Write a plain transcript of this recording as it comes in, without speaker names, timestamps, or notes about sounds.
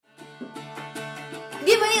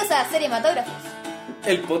Bienvenidos a Seriematógrafos,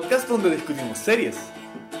 el podcast donde discutimos series.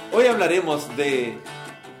 Hoy hablaremos de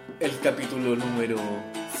El capítulo número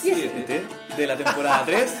 7 de la temporada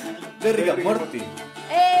 3 de Rick and Morty,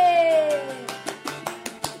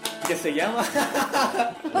 que se llama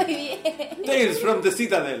Muy bien. Tales from the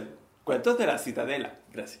Citadel. Cuentos de la Citadela.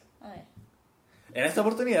 Gracias. A ver. En esta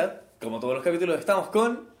oportunidad, como todos los capítulos, estamos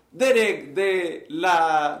con Derek de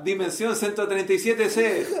la Dimensión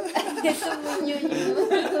 137C. Eso es muy ñoño.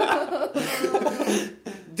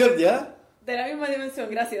 Georgia, De la misma dimensión,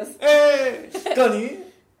 gracias. Connie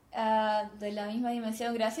De la misma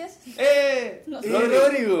dimensión, gracias. No y sé.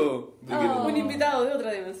 Rodrigo. Oh. Un invitado de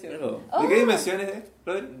otra dimensión. Claro. Oh. ¿De qué dimensiones es,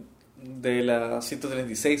 Rodri? De la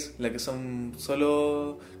 136, la que son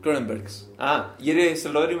solo Cronenbergs. Ah, ¿y eres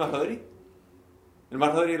el Rodri más Rodri? ¿El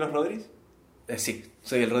más Rodri de los Rodris? Sí,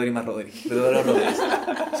 soy el Rodri más Rodri de todos los Rodris.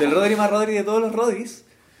 Soy el Rodri más Rodri de todos los Rodris.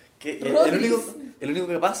 Que Rodris. el único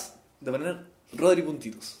capaz de poner Rodri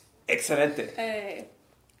puntitos. Excelente.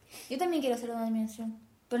 Yo también quiero hacer una dimensión,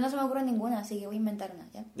 pero no se me ocurre ninguna, así que voy a inventar una,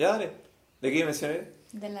 ¿ya? Ya, dale. ¿De qué dimensión eres?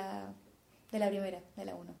 De la primera, de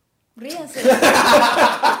la 1. Ríanse.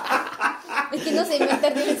 Es que no sé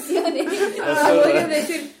inventar dimensiones. Podrías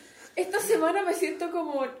decir, esta semana me siento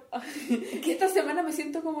como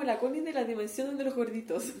la Connie de la dimensión de los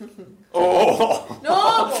gorditos. ¡Oh!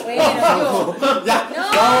 No, pues bueno, digo, Ya, No,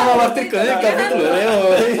 vamos a partir con el estoy capítulo.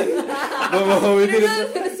 Vamos a meter eso.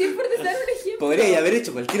 pero siempre te dan un ejemplo. Podría haber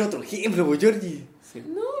hecho cualquier otro ejemplo, pues Georgie.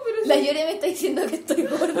 No, pero La Yoria me está diciendo que estoy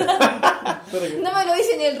gorda. No me lo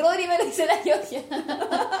dice ni el Rodri, me lo dice la Yoria.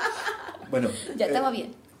 Bueno, Ya, estamos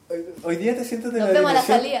bien. hoy día te sientes de Nos la vemos a la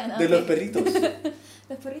dimensión salida, ¿no? de los perritos,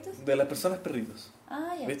 ¿Los perritos? de las personas perritos.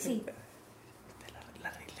 Ah, ya, ¿Viste? sí. La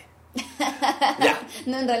arreglé. Ya,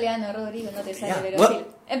 No, en realidad no, Rodrigo, no te sale, Ya, pero bueno. sí.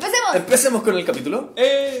 ¡Empecemos! empecemos con el capítulo.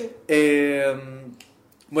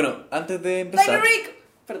 Bueno, antes de empezar, Tiger Rick.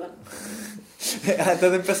 Perdón.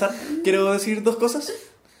 antes de empezar, quiero decir dos cosas.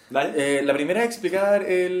 Dale. La primera es explicar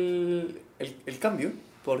el cambio,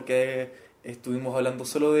 porque estuvimos hablando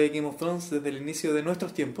solo de Game of Thrones desde el inicio de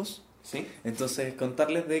nuestros tiempos. ¿Sí? Entonces,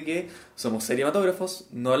 contarles de que somos seriematógrafos,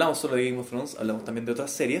 no hablamos solo de Game of Thrones, hablamos también de otras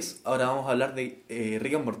series. Ahora vamos a hablar de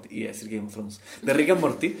Rick and Morty, iba a decir Game of Thrones, de Rick and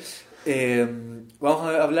Morty. Vamos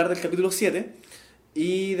a hablar del capítulo 7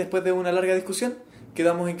 y después de una larga discusión,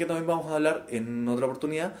 quedamos en que también vamos a hablar en otra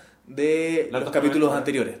oportunidad de Las los dos capítulos primeras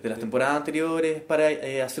anteriores, de las Sí. temporadas anteriores, para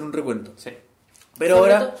hacer un recuento. Sí. Pero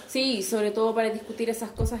Sobre ahora... sí, sobre todo para discutir esas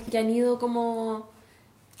cosas que han ido como...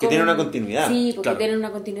 Que tienen una continuidad. Sí, porque Claro. tienen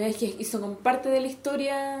una continuidad y son como parte de la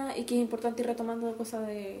historia y que es importante ir retomando cosas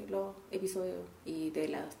de los episodios y de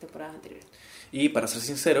las temporadas anteriores. Y para ser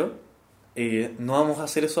sincero, no vamos a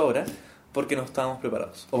hacer eso ahora porque no estábamos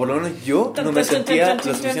preparados. O por lo menos yo no me sentía lo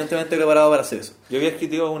suficientemente preparado para hacer eso. Yo había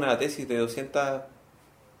escrito una tesis de 200...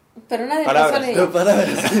 Pero nadie Palabras. alcanzó a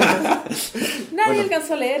leer. Palabras. Nadie Bueno,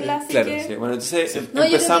 alcanzó a leerla, así claro, que... Sí, bueno, entonces No, yo creo que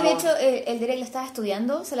empezamos... de hecho el Derek la estaba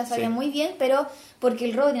estudiando, se la sabía Sí. muy bien, pero porque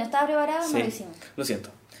el Rodri no estaba preparado, Sí. no lo hicimos. Lo siento.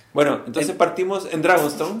 Bueno, entonces partimos en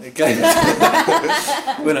Dragonstone. Claro.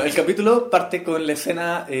 Bueno, el capítulo parte con la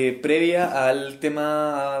escena previa al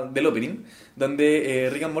tema del opening, donde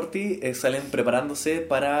Rick and Morty salen preparándose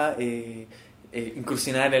para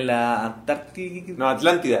incursionar en la Antártida. No,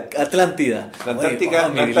 Atlántida. Atlántida. La Antártica,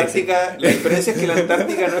 Oye, la mi dislexia. Antártica, la diferencia es que la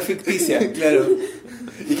Antártica no es ficticia. Claro.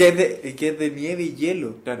 Y que es de nieve y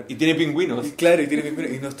hielo. Claro, y tiene pingüinos. Y claro, y tiene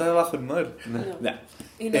pingüinos, y no está bajo el mar. No. Ya.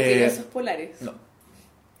 Y no tiene esos polares. No.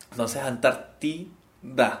 Entonces,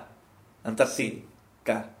 Antártida.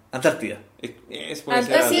 Antártica. Antártida. Puede ser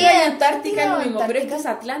Antártida sí, y Antártida Antártica es lo o mismo, pero Antártica. esto es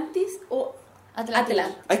Atlantis o Atlántida.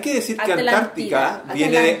 Atlant. Hay que decir que Atlántida. Antártica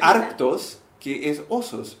viene de Atlántida. Arctos, que es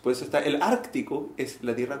osos. Por eso está el Ártico, es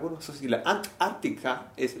la tierra con osos, y la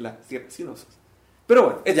Antártica es la tierra sin osos. Pero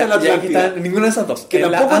bueno, esta Ya, es la ya aquí Atlántida. está ninguna de esas dos. Que Es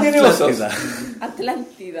la tampoco tiene osos. Atlántida.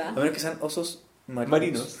 Atlántida. A menos que sean osos marinos.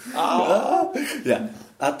 Marinos. Ya,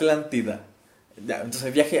 Atlántida. Ya,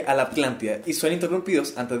 entonces viaje a la Atlántida. Y son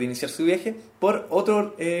interrumpidos antes de iniciar su viaje por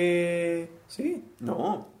otro... sí.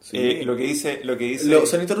 No, Sí. lo que dice...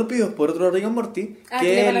 Son interrumpidos por otro Rick and Morty Ah, que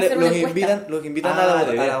le que van a hacer una encuesta. los invitan a la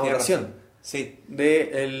tienes votación razón. Sí,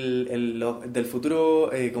 del futuro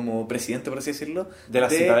como presidente, por así decirlo, De la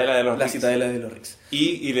Citadela de los la Ricks. Citadela de los Ricks.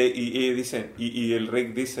 y dice, y el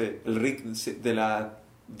Rick dice, el Rick de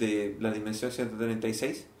la dimensión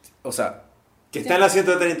 136, O sea, que está en la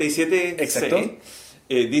 137, Exacto.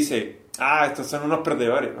 dice, estos son unos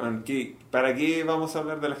perdedores, man, ¿para qué vamos a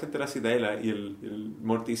hablar de la gente de la Citadela? Y el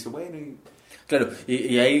Morty dice, bueno, y claro,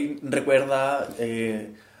 y ahí recuerda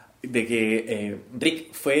de que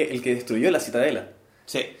Rick fue el que destruyó la Citadela.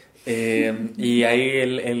 Sí. Y ahí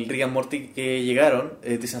el Rick and Morty que llegaron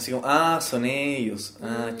dicen así como, son ellos.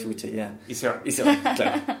 Chucha, ya. Y se va. Y se van,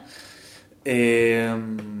 claro.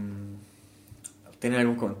 ¿Tienen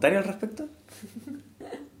algún comentario al respecto?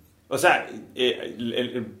 O sea,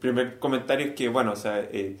 el primer comentario es que, bueno, o sea,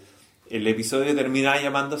 el episodio termina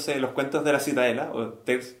llamándose Los cuentos de la Citadela, o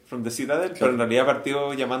Tales from the Citadel, Claro. pero en realidad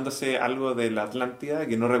partió llamándose algo de la Atlántida,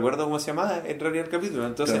 que no recuerdo cómo se llamaba en realidad el capítulo.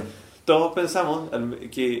 Entonces, Claro. todos pensamos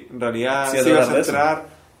que en realidad Sí, se iba a hablar de eso. centrar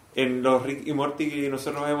en los Rick y Morty que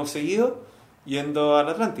nosotros hemos seguido yendo a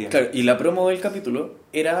la Atlántida. Claro, y la promo del capítulo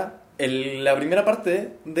era la primera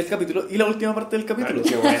parte del capítulo y la última parte del capítulo.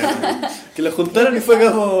 Claro, qué bueno. Que lo juntaron y fue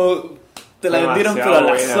como... Te la vendieron pero a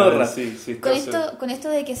la zorra. Sí, sí, Con entonces- esto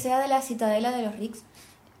de que sea de la Citadela de los Ricks,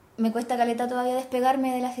 me cuesta caleta todavía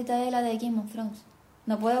despegarme de la Citadela de Game of Thrones.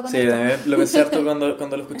 No puedo con Sí, esto. también lo pensé harto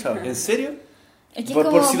cuando lo escuchaba. ¿En serio? Es que Por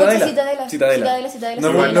es como Citadela. Citadela. Citadela. Citadela.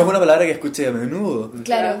 No es una palabra que escuché a menudo.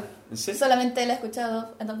 Claro. ¿En serio? Solamente la he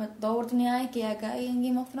escuchado en dos oportunidades que acá y en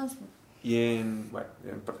Game of Thrones. Y en... Bueno,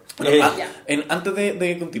 Bueno, ya. antes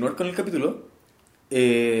de continuar con el capítulo,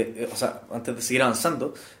 o sea, antes de seguir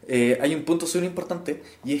avanzando, hay un punto súper importante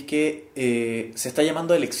y es que se está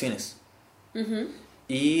llamando a elecciones. Ujú.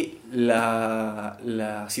 Y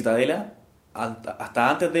la Citadela, hasta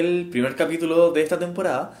antes del primer capítulo de esta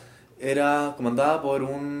temporada, era comandada por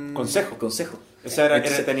un Consejo. Esa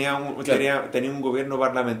Entonces, tenía claro. tenía un gobierno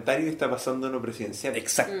parlamentario y está pasando en uno presidencial.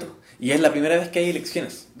 Exacto. Y es la primera vez que hay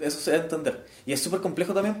elecciones. Eso se debe entender. Y es súper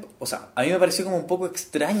complejo también. O sea, a mí me pareció como un poco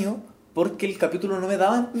extraño porque el capítulo no me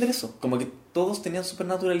daba a entender eso. Como que todos tenían súper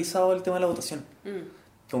naturalizado el tema de la votación.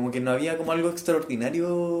 Como que no había como algo extraordinario.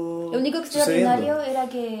 Lo único extraordinario era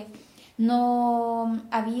que no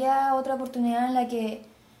había otra oportunidad en la que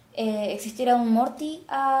existiera un Morty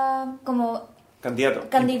como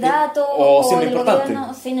candidato O signo del importante.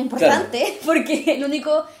 gobierno, signo importante, porque el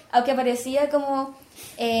único que aparecía como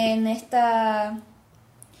en esta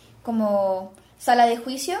como sala de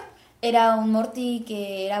juicio era un Morty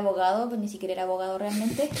que era abogado, pero ni siquiera era abogado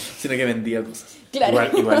realmente. Sino que vendía cosas.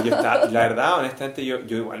 Claro. Igual yo estaba, la verdad, honestamente, yo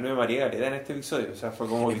igual me mareé galeta en este episodio. O sea, fue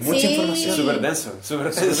como Es mucha Sí. información. súper denso,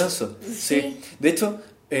 súper Súper denso. denso. Sí. Sí. De hecho,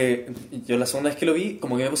 yo la segunda vez que lo vi,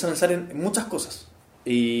 como que me puse a pensar en muchas cosas.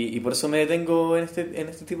 Y por eso me detengo en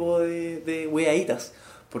este tipo de weaditas.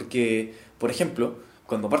 Porque, por ejemplo,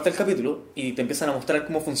 cuando parte el capítulo y te empiezan a mostrar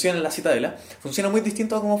cómo funciona la Citadela, funciona muy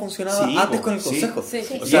distinto a cómo funcionaba Sí, antes po, con el sí. consejo. Sí.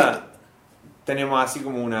 Sí. O sea, tenemos así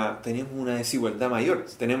como tenemos una desigualdad mayor.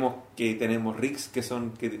 Tenemos Ricks que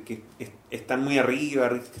están muy arriba,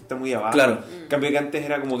 Ricks que están muy abajo. Claro. En cambio que antes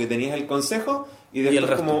era como que tenías el consejo y el después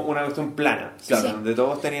resto. como una cuestión plana. Claro. Sí, donde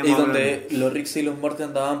todos teníamos... Y donde los Ricks y los Morty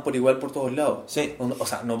andaban por igual por todos lados. Sí. O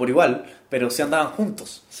sea, no por igual, pero sí andaban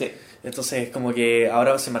juntos. Sí. Entonces, como que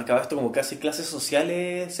ahora se marcaba esto como casi clases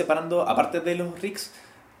sociales separando, aparte de los Ricks,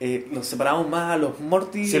 los separábamos más a los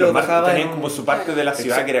Morty. Sí, los los Marcos dejaba tenían en- como su parte de la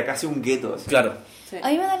ciudad Exacto. que era casi un gueto. así. Claro. Sí. A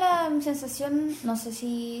mí me da la sensación, no sé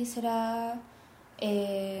si será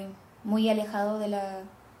muy alejado de la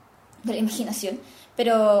imaginación,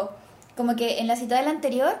 pero como que en la Citadela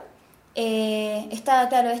anterior está,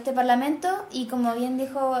 claro, este parlamento y como bien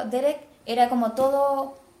dijo Derek, era como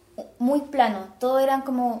todo muy plano, todo eran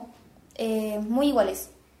como muy iguales.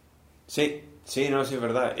 Sí, no, sí, es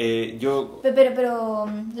verdad. Yo... Pero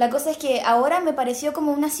la cosa es que ahora me pareció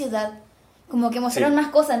como una ciudad. Como que mostraron más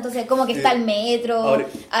cosas, entonces como que está el metro, Ahora,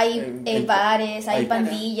 hay bares, hay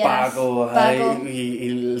pandillas, Pacos, Paco. y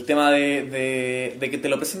el tema de que te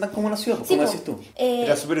lo presentan como una ciudad, Sí, como po. decís tú.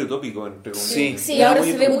 Era súper utópico, entre comillas. Sí. Sí, Y ahora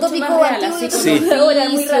muy se ve mucho utópico, más real, antiguo, así como Sí. ahora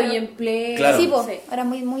muy oficio raro. y empleo. Claro. Sí, po, Sí. ahora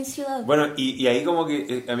muy ciudad. Bueno, y ahí como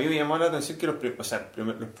que a mí me llamó la atención que los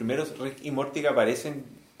primeros Rick y Morty que aparecen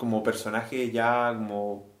como personajes ya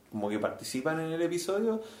como que participan en el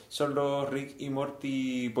episodio son los Rick y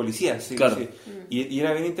Morty policías. ¿Sí? Claro. Sí. Y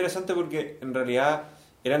era bien interesante porque en realidad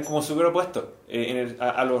eran como súper opuestos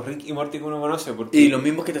a los Rick y Morty que uno conoce. Porque, Y los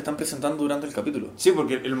mismos que te están presentando durante el capítulo. sí,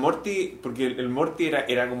 porque el Morty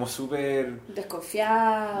era como súper...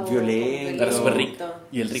 Desconfiado. Violento. Era súper Rick. violento.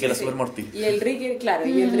 Y el Rick Sí, era sí. súper Morty. Y el Rick, claro,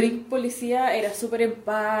 y el Rick policía era súper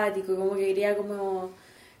empático, como que quería como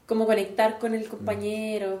conectar con el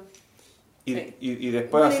compañero. Y, Sí. y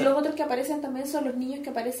después... Bueno, y los otros que aparecen también son los niños que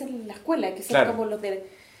aparecen en la escuela, que son Claro. como los de...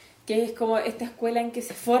 que es como esta escuela en que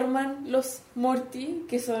se forman los Morty,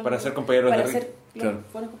 que son... Para ser compañeros para de Rick. ser los Claro.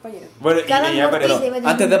 buenos compañeros. Bueno, Cada y ya Morty apareció... debe tener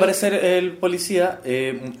Antes un- de aparecer el policía,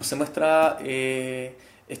 se muestra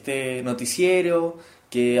este noticiero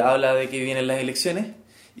que habla de que vienen las elecciones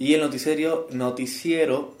y el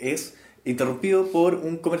noticiero es interrumpido por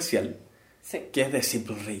un comercial Sí. que es de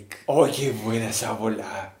Simple Rick. ¡Oh, qué buena esa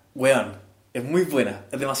bola! Weón, es muy buena,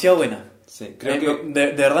 es demasiado buena. Sí, creo que...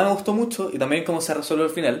 De verdad me gustó mucho, y también cómo se resuelve al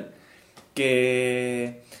final,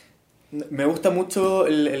 que me gusta mucho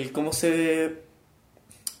el cómo se...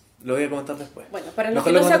 Lo voy a comentar después. Bueno, para los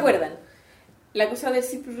Mejor que lo no se comento. acuerdan, la cosa del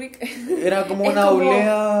Simple Rick Era como es una como-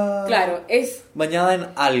 oblea claro, es bañada en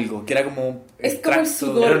algo, que era como... Es como el extracto-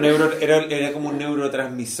 sudor. Era como un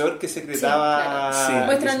neurotransmisor que secretaba... Sí.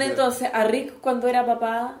 muestran que- entonces a Rick cuando era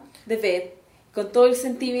papá de Beth, con todo el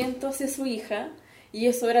sentimiento hacia su hija, y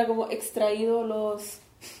eso era como extraído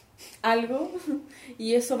algo,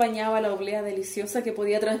 y eso bañaba la oblea deliciosa que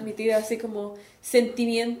podía transmitir así como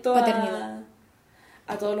sentimiento Paternidad.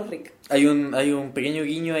 a todos los Rick. Hay un pequeño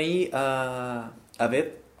guiño ahí a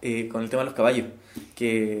Beth con el tema de los caballos,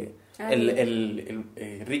 que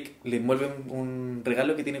Rick le envuelve un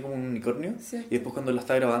regalo que tiene como un unicornio, Sí. y después cuando lo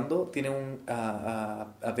está grabando tiene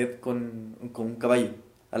a Beth con un caballo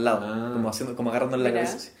al lado, como agarrándole la Mira.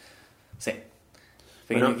 cabeza. Así. Sí.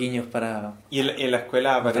 Pequeños Bueno, guiños para... Y en la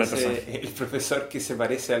escuela Para el aparece el profesor que se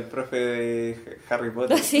parece al profe de Harry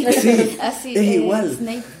Potter. Así, Sí, así, es igual.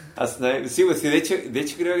 Snape. A Snape. Sí, pues sí, de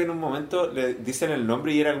hecho creo que en un momento le dicen el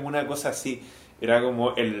nombre y era como una cosa así. Era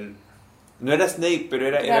como el... No era Snape, pero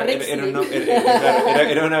era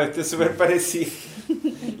una cuestión súper parecida.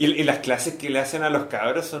 Y las clases que le hacen a los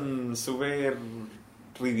cabros son súper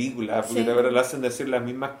ridículas, porque Sí. de verdad le hacen decir las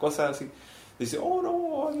mismas cosas así. Dice, oh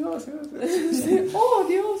no, Dios. ¡Oh,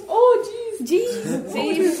 Dios! ¡Oh, jeez!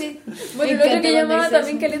 Sí, sí. Bueno, Me lo otro encanta que cuando llamaba dice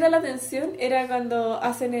también eso. caleta la atención era cuando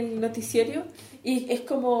hacen el noticiero y es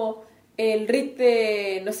como el Rick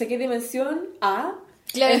de no sé qué dimensión A,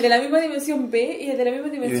 Claro. el de la misma dimensión B y el de la misma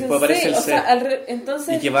dimensión después aparece C. el O sea, C.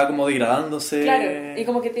 entonces... Y que va como degradándose. Claro, y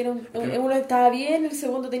como que tiene uno estaba bien, el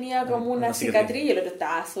segundo tenía como una Una cicatriz cicatriz. y el otro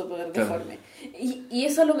estaba súper Claro. deforme. Y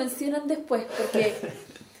eso lo mencionan después porque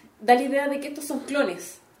da la idea de que estos son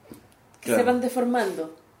clones que Claro. se van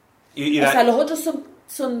deformando. Y O sea, los otros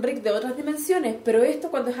son Rick de otras dimensiones, pero esto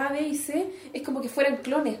cuando es A, B y C es como que fueran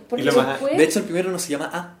clones. Porque Y lo más- después... De hecho, el primero no se llama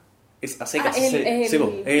A, es a secas. Ah, Sí,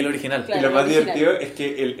 po, es el original. Claro. Y lo más el original. divertido es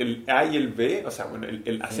que el A y el B, o sea, bueno,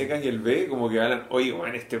 el A secas y el B, como que hablan, oye,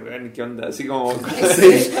 bueno, este weón, ¿qué onda? Así como,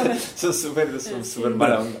 Sí. son súper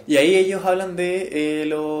mala onda. Y ahí ellos hablan de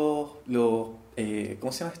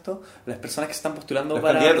 ¿cómo se llama esto? Las personas que se están postulando Los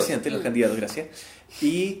para candidatos. presidente, los candidatos, gracias.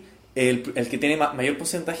 Y el que tiene mayor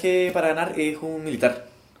porcentaje para ganar es un militar.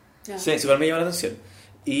 Ya. Sí. Eso igual me llama la atención.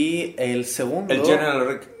 Y el segundo El General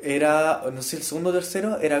Rick, era, no sé, el segundo o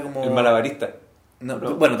tercero era como... el malabarista. No,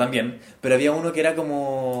 ¿no? bueno, también. Pero había uno que era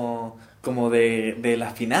como de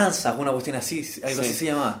las finanzas, una cuestión así, algo Sí. así se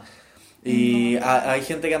llamaba. Y hay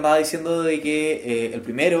gente que andaba diciendo de que el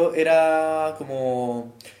primero era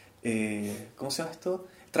como... ¿cómo se llama esto?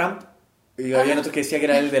 Trump. Y había otros que decía que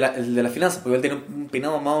era el de las finanzas, porque él tenía un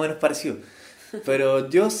peinado más o menos parecido. Pero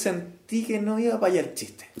yo sentí que no iba para allá el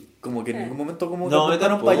chiste. Como que en ningún momento como que No,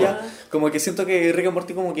 apuntaron tampoco. para allá. Como que siento que Rick and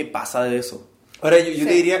Morty como que pasa de eso. Ahora, yo Sí.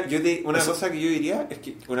 te diría, una Eso. cosa que yo diría, es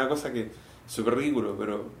que una cosa que súper ridículo,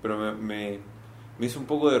 pero me hizo un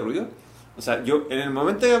poco de ruido. O sea, yo, en el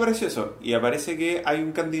momento que apareció eso, y aparece que hay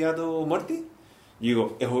un candidato Morty, yo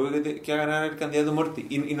digo, es obvio que va a ganar el candidato Morty.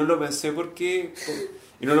 Y no lo pensé porque...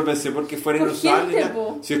 Y no lo pensé porque fuera Por inusual. gente, ni nada.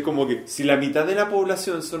 po. Si es como que si la mitad de la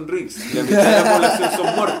población son Ricks y la mitad de la población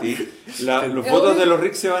son Morty, los Es votos obvio. de los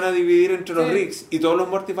Ricks se van a dividir entre los Sí. Ricks y todos los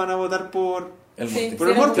Mortys van a votar por... El Sí, Morty. Por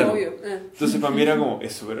el era Morty. como obvio. Entonces para mí era como,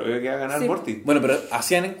 es súper obvio que va a ganar Sí. Morty. Bueno, pero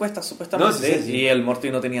hacían encuestas supuestamente No, sí, sí. y el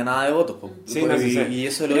Morty no tenía nada de votos. Po. Sí, no, sí, sí. Y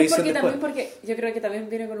eso lo Pero es dicen porque después. también porque yo creo que también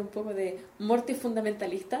viene con un poco de Morty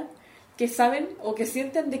fundamentalista que saben o que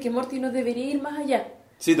sienten de que Morty no debería ir más allá.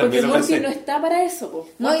 Sí, también porque lo Morty pensé. no está para eso, po.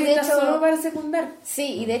 No, Morty y de está hecho- solo para secundar.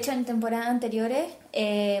 Sí, y de hecho en temporadas anteriores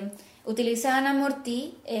utilizaban a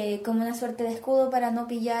Morty como una suerte de escudo para no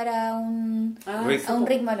pillar a un Rick.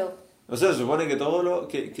 Rick malo. O sea, se supone que todo lo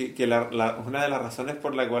que una de las razones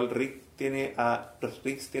por la cual los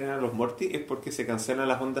Ricks tienen a los Morty es porque se cancelan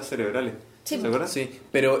las ondas cerebrales. Sí. ¿Se acuerdan? Sí,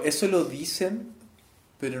 pero eso lo dicen,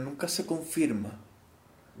 pero nunca se confirma.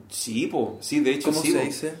 Sí, po. Sí, de hecho ¿Cómo sí. se po.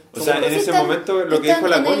 dice? O sea, ¿Cómo en que ese están- momento lo que están dijo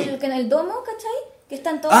la en Connie. en el domo, ¿cachai? Que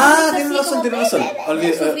están todos Ah, así tienen razón, como tienen razón.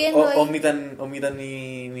 sufriendo ahí. Omitan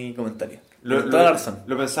mi comentario. Lo, Toda la razón.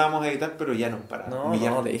 lo pensábamos editar, pero ya no, para No,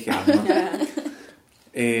 humillar. no, te dije.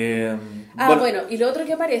 Bueno, y lo otro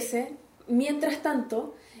que aparece, mientras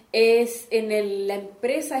tanto, es en la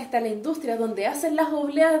empresa, está la industria donde hacen las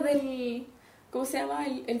obleas del... ¿Cómo se llama?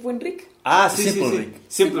 El buen Rick. Ah, sí, Simple sí, sí. Rick.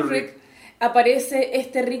 Simple Rick. Aparece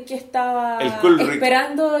este Rick que estaba El cool Rick.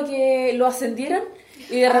 esperando a que lo ascendieran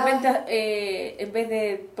Y de repente, en vez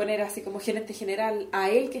de poner así como gerente general a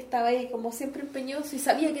él, que estaba ahí como siempre empeñoso y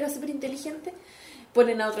sabía que era súper inteligente,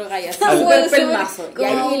 ponen a otro gallo así, Ah, súper bueno, pelmazo. Y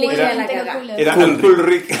ahí le queda la Era cagada. cool. Era Cool un Cool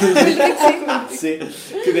Rick. Sí.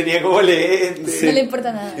 Que tenía como lentes. No le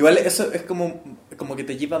importa nada. Igual eso es como que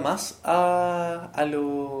te lleva más a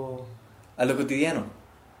lo cotidiano.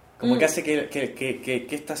 Como que hace que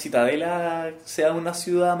esta Citadela sea una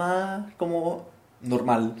ciudad más como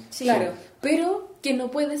normal. Sí. Claro, pero que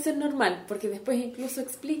no puede ser normal, porque después incluso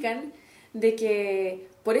explican de que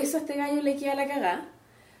por eso a este gallo le queda la cagada,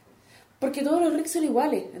 porque todos los ricks son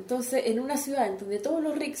iguales. Entonces, en una ciudad en donde todos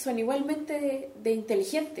los ricks son igualmente de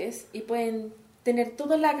inteligentes y pueden tener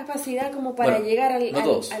toda la capacidad como para Bueno, llegar al... no al-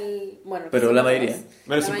 todos, al- bueno, pero sí, la no mayoría. todos,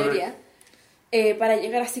 Bueno, la sí, pero- mayoría. Para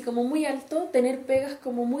llegar así como muy alto, tener pegas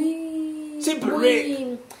como muy...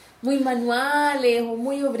 Simple muy manuales o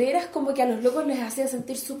muy obreras, como que a los locos les hacía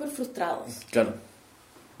sentir súper frustrados. Claro.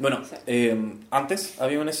 Bueno, Sí. antes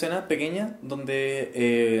había una escena pequeña donde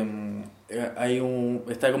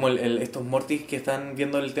está como estos Mortys que están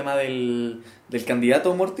viendo el tema del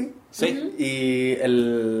candidato Morty. Sí. Y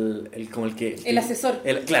como el que... El asesor.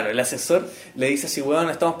 Claro, el asesor le dice así, weón,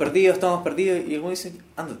 estamos perdidos. Y el weón dice,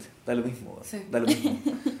 ándate, da lo mismo, weón, Sí. da lo mismo.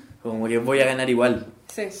 Como que voy a ganar igual.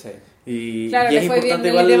 Sí. Sí. Y, Claro, y es le fue bien importante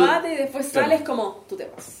en igual... el debate y después Claro. sales como, tú te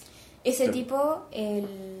vas. Ese Claro. tipo,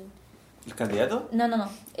 ¿El candidato? No.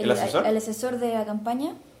 ¿El asesor? El asesor de la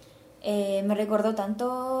campaña me recordó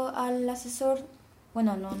tanto al asesor,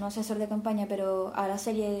 bueno, no asesor de campaña, pero a la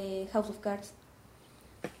serie de House of Cards.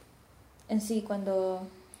 En sí, cuando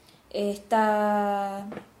está...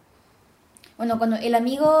 Bueno, cuando el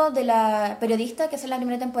amigo de la periodista que hace la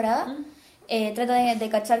primera temporada trata de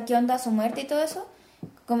cachar qué onda su muerte y todo eso,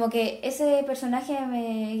 como que ese personaje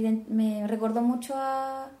me recordó mucho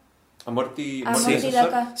a Morty Morty de asesor.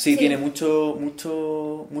 acá. Sí, Sí. tiene mucho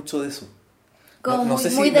de eso. Como no sé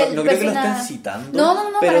muy si, del no creo que lo persona- estén citando, No,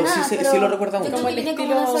 pero para sí, nada, sí, pero sí lo recuerda yo mucho. Como el tiene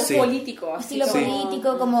estilo como Sí. político. Así estilo como-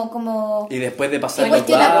 político, como Y después de que pasar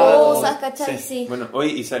cuestiona igual, cosas, ¿cachai? sí. Sí. Bueno, hoy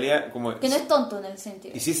y salía como... Que no es tonto en el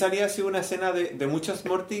sentido. Y sí salía así una escena de muchos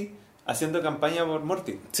Morty haciendo campaña por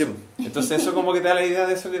Morty. Sí, pues, Entonces eso como que te da la idea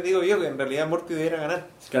de eso que digo yo, que en realidad Morty debiera ganar.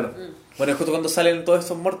 claro. Bueno, justo cuando salen todos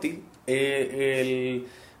estos Morty, el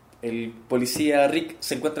policía Rick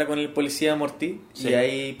se encuentra con el policía Morty Sí. y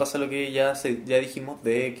ahí pasa lo que ya dijimos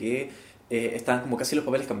de que están como casi los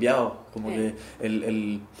papeles cambiados, como Sí. que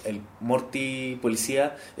el Morty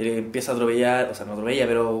policía empieza a atropellar, o sea, no atropella,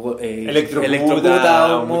 pero Electrocuta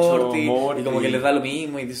a un mucho Morty, Morty. y como que les da lo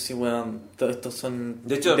mismo y dice, bueno, todos estos son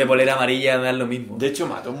De hecho- de polera amarilla, me dan lo mismo. De hecho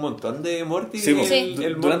mató un montón de Morty Sí, pues, Sí.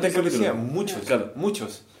 durante el policía. capítulo. Muchos, Claro.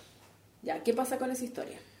 muchos. Ya, ¿qué pasa con esa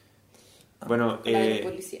historia? Bueno, La de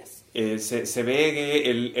los policías. se ve que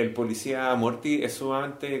el policía Morty es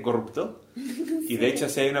sumamente corrupto. Y de hecho,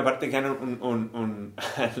 si hay una parte que han un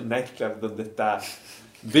nightclub donde está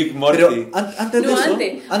Big Morty. Pero antes de No, eso,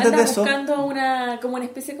 antes antes de anda eso, buscando como una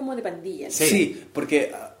especie como de pandilla. sí,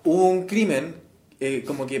 porque hubo un crimen,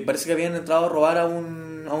 como que parece que habían entrado a robar a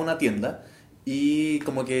una tienda y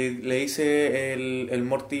como que le dice el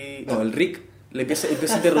Morty, no, el Rick, le empieza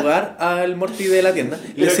a interrogar al Morty de la tienda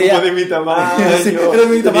y le Era decía, como de mi tamaño. Sí, era de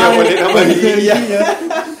mi tenía tamaño. polera amarilla.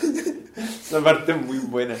 Esa parte es muy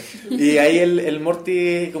buena. y ahí el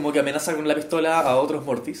Morty como que amenaza con la pistola a otros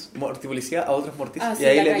Mortys, Morty policía, a otros Mortys, Ah, sí, y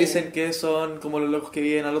ahí la les calle. dicen que son como los locos que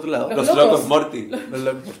viven al otro lado. Los Los locos. locos Morty. Los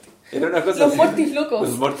locos Morty. Era una cosa Los así. Mortys locos.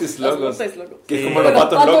 Los Mortys Los locos. Mortys locos. Que es Eh, como los Los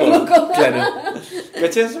patos locos. Claro.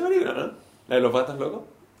 ¿Cachai esa película, no? La de los patos locos.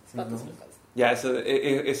 Patos locos. Ya,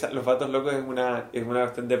 los patos locos es una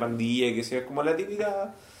cuestión de pandilla y que sea como la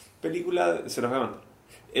típica película, se los voy a mandar.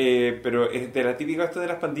 Pero es de la típica esto de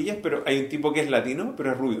las pandillas, pero hay un tipo que es latino,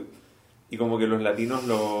 pero es rubio. Y como que los latinos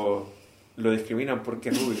lo discriminan porque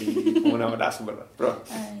es rubio. Y como una verdad súper rara. Pero,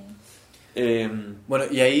 Ay. Bueno,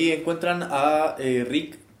 y ahí encuentran a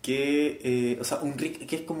Rick que, o sea, un Rick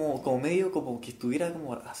que es como medio como que estuviera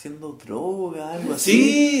como haciendo droga, algo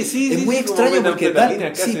así. sí, Es muy sí, como extraño porque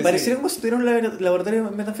metanfetamina tal, casi, sí, pareciera como si estuviera en un laboratorio de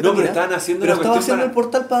metanfetamina. No, pero estaban haciendo pero una estaba cuestión haciendo el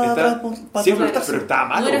portal para Sí, pero transportarse. estaba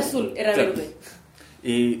malo. No era azul, era Claro. verde.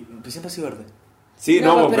 Y siempre ha sido verde. Sí,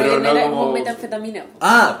 no, pero él no era como... metanfetamina.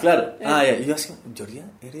 Ah, claro. Ah, ya. Y yo así, Georgia,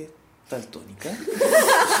 ¿eres daltónica?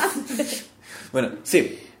 Bueno,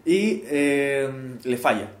 sí. Y le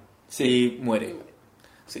falla. Sí. Y muere.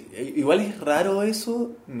 Sí. Igual es raro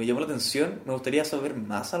eso, me llamó la atención. Me gustaría saber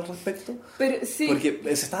más al respecto. Pero sí. Porque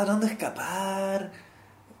se estaba tratando de escapar.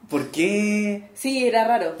 ¿Por qué? Sí, era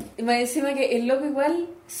raro. Y más encima que el loco igual,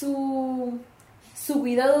 su su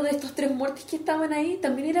cuidado de estos 3 Mortys que estaban ahí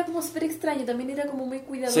también era como súper extraño, también era como muy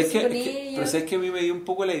cuidadoso con ellos. Pero sabes que a mí me dio un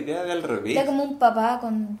poco la idea de al revés. Era como un papá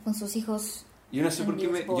con sus hijos. Yo no sé por qué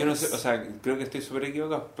yo no sé, o sea, creo que estoy súper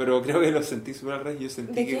equivocado, pero creo que lo sentí súper al revés. Yo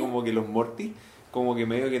sentí que como que los Morty, como que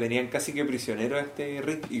medio que tenían casi que prisionero a este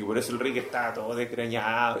Rick, y por eso el Rick estaba todo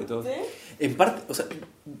desgreñado y todo. ¿Sí? En parte, o sea,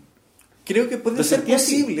 creo que puede Lo ser sentí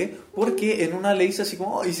así. posible, porque en una le dice así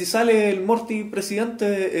como, y si sale el Morty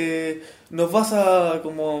presidente, nos vas a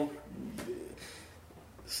como...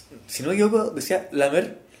 Si no me equivoco, decía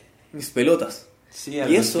lamer mis pelotas. Sí, Y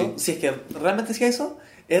algo eso, así. si es que realmente decía eso,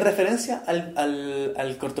 es referencia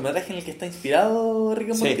al cortometraje en el que está inspirado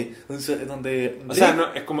Rick and Sí. Morty. Donde O sea,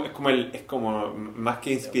 no, es como más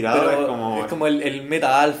que inspirado, pero es como el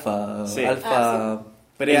meta alfa, Sí. alfa, el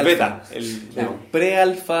pre-alfa. beta, El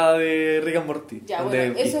pre-alfa de Rick and Morty. Ya, donde-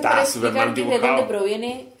 bueno, eso es está para súper explicar mal que es de dibujado. dónde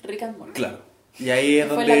proviene Rick and Morty. Claro. Y ahí es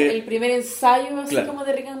Fue donde, el primer ensayo así Claro. como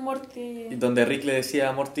de Rick and Morty. donde Rick le decía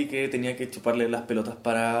a Morty que tenía que chuparle las pelotas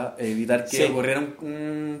para evitar que Sí. ocurriera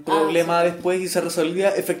un problema sí. después y se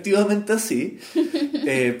resolvía efectivamente así.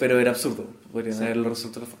 Pero era absurdo. Podrían haberlo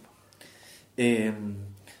resuelto de otra forma.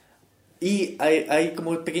 Y hay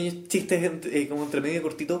como pequeños chistes como entre medio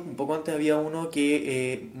cortitos. Un poco antes había uno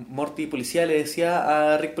que Morty policía le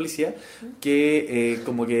decía a Rick policía que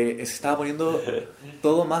como que se estaba poniendo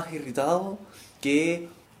todo más irritado que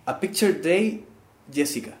A Picture Day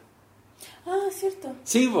Jessica. Ah, cierto.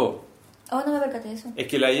 Sí, po. Oh, no me percaté de eso. Es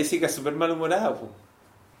que la Jessica es súper malhumorada, po.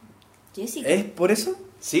 Jessica. ¿Es por eso?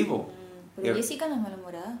 Sí, po. Pero Jessica no es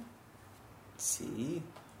malhumorada. Sí,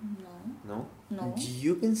 No, ¿no? no.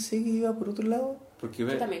 Yo pensé que iba por otro lado. Porque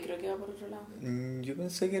Yo también creo que va por otro lado. Yo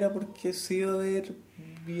pensé que era porque se iba a ver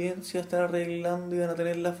bien, se iba a estar arreglando, iban a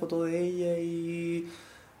tener la foto de ella y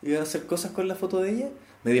iban a hacer cosas con la foto de ella.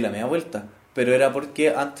 Me di la media vuelta. Pero era porque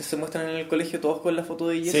antes se muestran en el colegio todos con la foto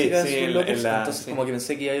de Jessica sí, en sus en locos, la- entonces sí. como que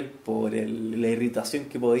pensé que iba a ir por la irritación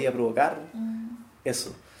que podía provocar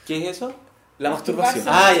eso. ¿Qué es eso? La masturbación.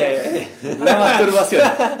 Masturbarse. La masturbación.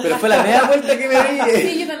 Pero fue la media vuelta que me di.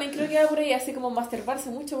 Sí, yo también creo que va por ahí, así como masturbarse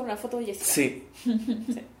mucho con una foto de Jessica. Sí.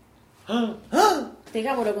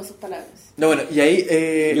 Digámoslo con sus palabras. No, bueno, y ahí...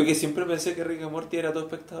 Yo que siempre pensé que Rick and Morty era todo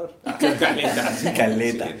espectador. Caleta.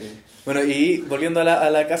 Caleta. Sí. Bueno, y volviendo a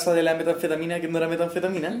la casa de la metanfetamina, que no era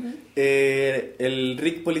metanfetamina, el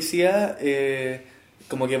Rick policía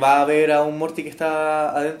como que va a ver a un Morty que está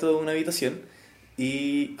adentro de una habitación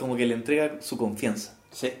y como que le entrega su confianza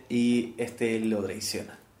Sí. y este lo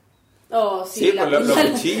traiciona. Oh, sí, Sí, pues lo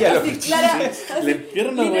cuchilla, lo así, cuchilla. clara, Le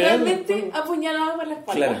entierran la literalmente weá, apuñalado por la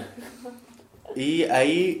espalda. Claro. Y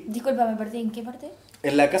ahí, Disculpa, me perdí. ¿En qué parte?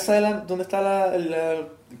 en la casa donde está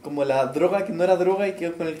como la droga que no era droga y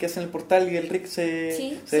que con el que hacen el portal y el Rick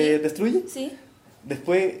se destruye, Sí.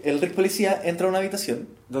 después el Rick policía entra a una habitación.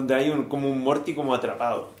 Donde hay como un Morty como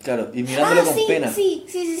atrapado. Claro, y mirándolo con sí, pena. sí,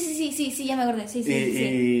 ya me acordé. Sí,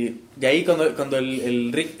 sí. Y ahí cuando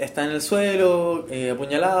el Rick está en el suelo,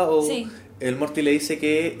 apuñalado, Sí. el Morty le dice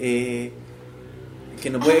que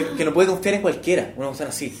no puede confiar en cualquiera, una cosa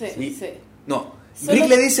así. Sí, Y- sí. No, Solo- Rick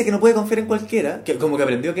le dice que no puede confiar en cualquiera, que como que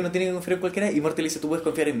aprendió que no tiene que confiar en cualquiera, y Morty le dice, tú puedes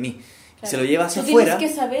confiar en mí. Y se lo lleva hacia Tú tienes afuera. que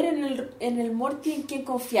saber en el Morty en quién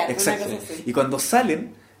confiar. Exacto. Una cosa así. Y cuando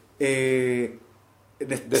salen, se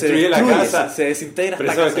Destruye la casa. se desintegra Pero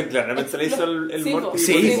esta eso es casa. que claramente le hizo el Sí, Morty.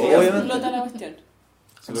 Sí, porque- po, obviamente. explota la cuestión.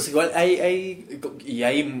 Entonces igual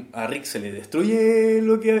ahí a Rick se le destruye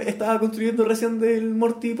lo que estaba construyendo recién del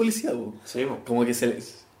Morty policía, po. Sí, po. Como que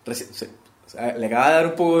o sea, le acaba de dar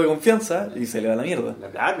un poco de confianza y se le va a la mierda.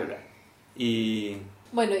 La. Y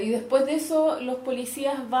Bueno, y después de eso, los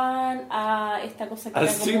policías van a esta cosa que al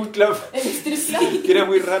era como strip club. el strip club. Que era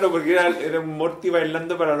muy raro porque era un Morty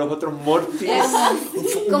bailando para los otros Morty.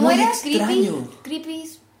 ¿Cómo Muy era? extraño.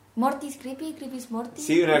 Creepy's Morty.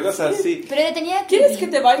 Sí, una cosa así. Pero le tenía ¿Quieres que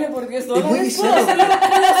te baile por 10 Es muy dólares? bizarro. Puedo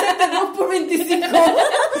hacerte 2 por 25.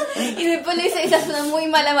 Y después le dice, esa es una muy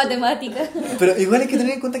mala matemática. Pero igual hay que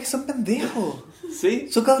tener en cuenta que son pendejos. Sí.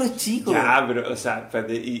 Son cabros chicos. Ya, pero, o sea,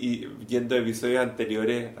 espérate, y yendo a episodios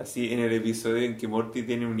anteriores, así en el episodio en que Morty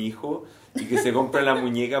tiene un hijo y que se compra la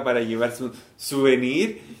muñeca para llevar su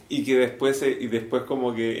souvenir y que después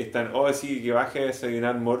como que están, oh sí, que baje a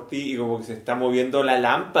desayunar Morty y como que se está moviendo la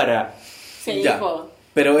lámpara. Sí, Ya. hijo.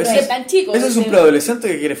 Pero Pero ese es tan chico, ese es un ese- preadolescente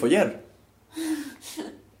que quiere follar.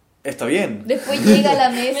 Está bien. Después llega a la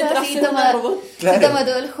mesa Mientras y hace una toma, robot. Claro. y toma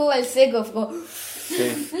todo el jugo al seco. Como,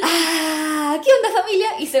 Sí. ¡Ah! ¿Qué onda, familia?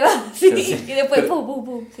 Y se va. Sí. Sí. Y después, Pero- ¡pum, pum,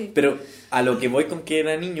 pum! Sí. Pero a lo que voy con que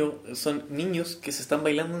era niño, son niños que se están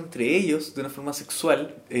bailando entre ellos de una forma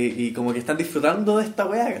sexual y como que están disfrutando de esta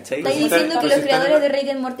weá, ¿cachai? ¿Estáis si están- diciendo que pero los si están- creadores de Rick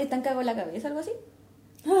and Morty están cagados en la cabeza, algo así?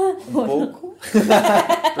 Un poco.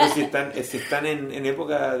 Pero si están en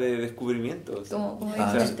época de descubrimiento. o sea. Como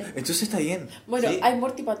Ah, diferente. entonces está bien. Bueno, Sí. hay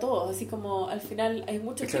Morty para todos, así como al final hay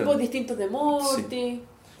muchos Claro. tipos distintos de Morty.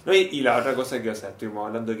 No, y la otra cosa que, o sea, estuvimos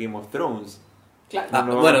hablando de Game of Thrones. Claro. Ah, No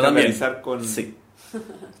nos bueno, vamos a también. analizar con... Sí.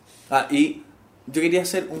 Ah, y yo quería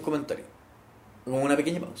hacer un comentario. Como una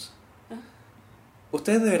pequeña pausa.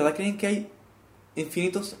 ¿Ustedes de verdad creen que hay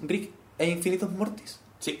infinitos Rick e infinitos Mortys?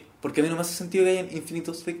 Sí. Porque a mí no me hace sentido que hayan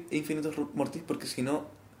infinitos Rick e infinitos Mortys, porque si no,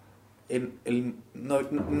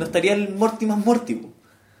 no estaría el Morty más Morty. Po.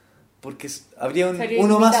 Porque habría Sería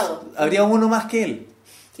uno más, ilimitado. habría uno más que él.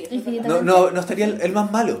 Sí, es Infinito. verdad. No estaría el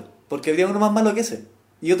más malo, porque habría uno más malo que ese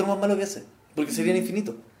y otro más malo que ese, porque serían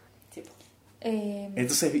infinitos. Sí.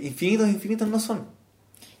 Entonces, infinitos no son.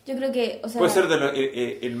 Yo creo que, o sea... Puede ser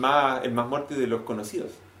el más Morty de los conocidos.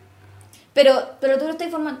 Pero tú lo estás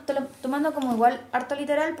tomando como igual harto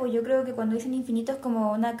literal, pues yo creo que cuando dicen infinito es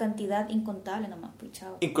como una cantidad incontable nomás, pues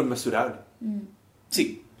chao. Inconmensurable.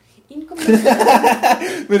 Sí,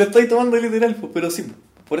 Inconmensurable. me lo estoy tomando literal, pues, pero sí,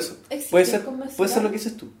 por eso. Existe Puede ser inconmensurable. lo que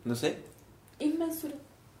dices tú. No sé. Inmensurable.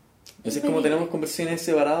 Así es como Inmedible. tenemos conversiones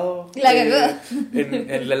separados La cagó. en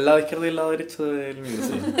el lado izquierdo y el lado derecho del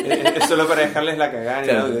micrófono. Es solo para dejarles la cagada en el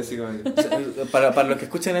Claro. audio, así como... Para los que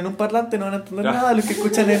escuchan en un parlante no van a entender Claro. nada, los que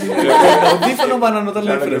escuchan en audífonos van a notar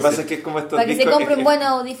la Claro, lo que diferencia. pasa es que es como estos Para que se discos... compren buenos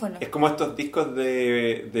audífonos. Es como estos discos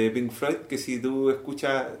de Pink Floyd, que si tú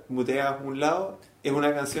escuchas, muteas un lado, es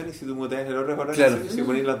una canción, y si tú muteas el otro es otra Claro. canción, y si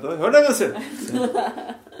pones las dos es otra canción.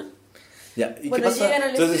 Ya, ¿y Bueno, qué pasa? llegan al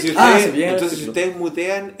Entonces, si estudio. ustedes, sí, bien, entonces, sí. si ustedes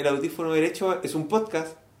mutean el audífono derecho, es un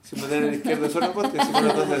podcast. Si mutean el izquierdo es otro podcast. Si ponen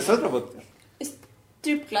los dos es otro podcast.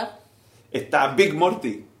 Strip Club. Está Big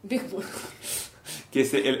Morty, Big Morty. que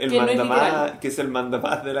es el Que no es mandamás, literal. que es el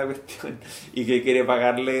mandamás de la cuestión, y que quiere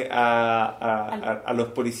pagarle a los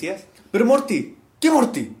policías. Pero Morty, ¿qué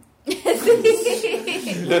Morty?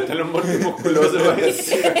 Están los Morty musculosos.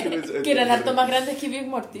 Que eran harto más grandes que Big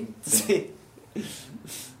Morty. Sí.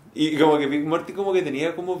 Y como que Big Morty como que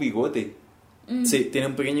tenía como bigote. Sí, tiene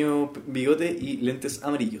un pequeño bigote y lentes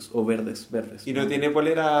amarillos o verdes. Y no tiene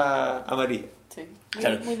polera amarilla. Sí. Muy,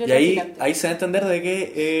 Claro. muy Y ahí, gratificante. ahí se da a entender de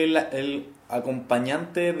que el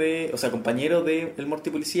acompañante de, o sea, compañero de el Morty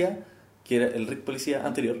policía, que era el Rick policía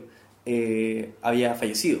anterior, había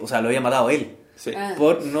fallecido, o sea, lo había matado él. Sí. Ah.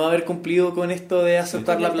 Por no haber cumplido con esto de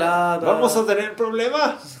aceptar Sí. la plata. Vamos a tener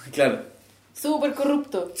problemas. Claro. Súper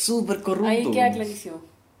corrupto. Súper corrupto. Ahí queda clarísimo.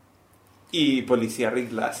 Y policía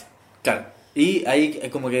Rick la hace. Claro. Y ahí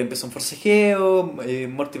como que empezó un forcejeo,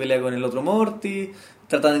 Morty pelea con el otro Morty,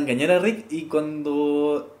 trata de engañar a Rick y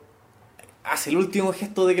cuando hace el último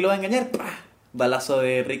gesto de que lo va a engañar, ¡pah! Balazo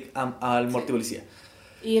de Rick al Morty Sí. policía.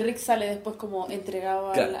 Y Rick sale después como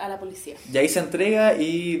entregado Claro. a la policía. Y ahí se entrega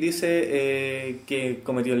y dice que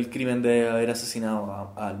cometió el crimen de haber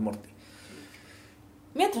asesinado al Morty.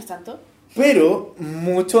 Mientras tanto, Pero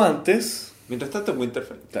mucho antes... Mientras tanto,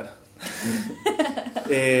 Winterfell. Claro.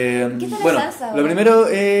 ¿Qué tal Bueno, la salsa lo ahora? primero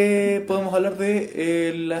podemos hablar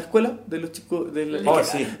de la escuela, de los chicos. Oh,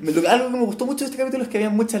 sí. Algo que me gustó mucho de este capítulo es que había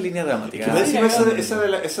muchas líneas dramáticas. Que más encima claro.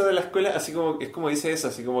 eso de la escuela, así como es como dice eso,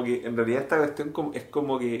 así como que en realidad esta cuestión es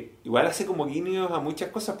como que igual hace como guiños a muchas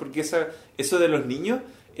cosas, porque eso de los niños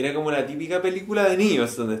era como la típica película de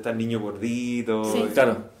niños, donde está el niño gordito. Sí.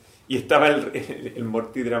 Claro. Y estaba el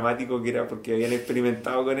Morty dramático, que era porque habían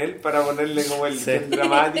experimentado con él para ponerle como el Sí. gen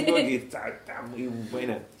dramático, que está muy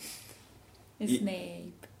buena. Y-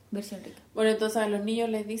 Snape, versión rica. bueno, entonces a los niños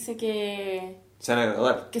les dice que Se van a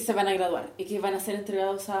graduar. se van a graduar y que van a ser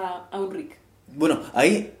entregados a un Rick. Bueno,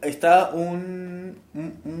 ahí está un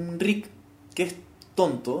Rick que es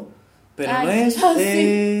tonto, pero Ay, no es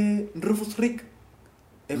sí. Rufus Rick.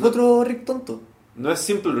 Es No. otro Rick tonto. No es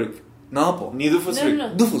Simple Rick, No, po. ni Dufus No, Rick. no.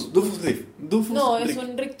 Dufus Rick. Dufus No, es Rick.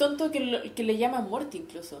 un Rick tonto que le llaman Morty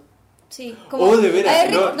incluso. Sí, Oh, de veras, Ay,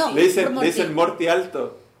 Rick, no, no, le dicen, por le Morty. dicen Morty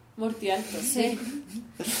alto. Morty alto. Sí.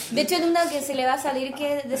 De hecho, en una que se le va a salir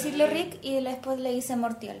que decirle Rick y después le dice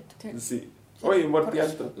Morty alto. Sí. Oye, Morty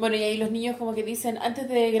alto. Bueno, y ahí los niños como que dicen, antes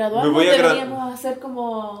de Me graduarnos voy a deberíamos hacer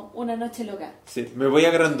como una noche loca. Sí, me voy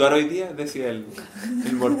a graduar hoy día, decía el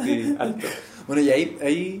Morty alto. Bueno, y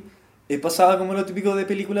ahí pasaba como lo típico de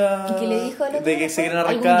película ¿Y qué le dijo al otro de que se después? quieren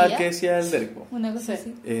 ¿Algún arrancar, día? que decía el Derek. Po. Una cosa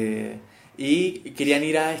Sí. así. Y querían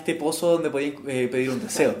ir a este pozo donde podían pedir un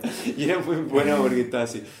deseo. Y era muy bueno porque estaba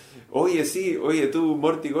así. Oye, sí, oye tú,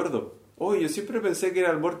 Morty gordo. Oh, yo siempre pensé que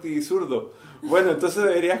era el Morty zurdo. Bueno, entonces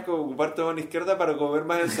deberías ocupar tu mano izquierda para comer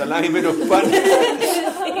más ensalada y menos pan.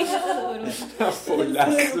 Una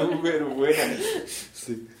bola súper buena.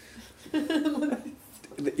 Sí.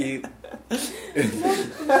 Y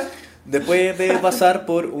después de pasar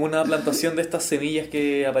por una plantación de estas semillas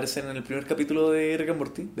que aparecen en el primer capítulo de Rick and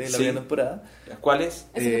Morty, de la Sí. primera temporada, ¿Las cuales?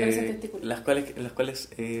 Ese que parece testículo. las cuales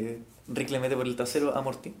Rick le mete por el trasero a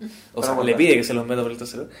Morty, o Para sea, morder. le pide que se los meta por el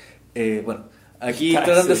trasero. Bueno, aquí Ah,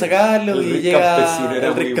 tratan de sí. sacarlo El y Rick llega campesino era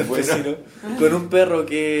el Rick muy bueno. campesino con un perro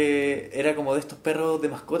que era como de estos perros de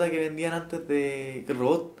mascota que vendían antes de que el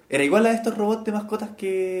robot. Era igual a estos robots de mascotas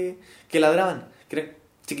que ladraban, que eran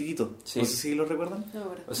chiquititos. Sí. No sé si lo recuerdan. No,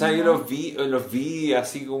 ahora. O sea, yo los vi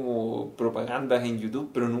así como propagandas en YouTube,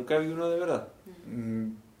 pero nunca vi uno de verdad.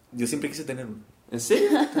 Yo siempre quise tener uno. ¿En serio?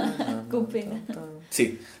 Con pena.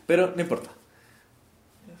 Sí, pero no importa.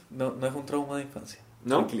 No es un trauma de infancia.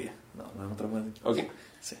 ¿No? Tranquilidad. No es un trauma de infancia. Ok.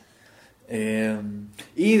 Sí.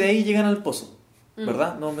 Y de ahí llegan al pozo,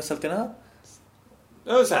 ¿verdad? No me salte nada.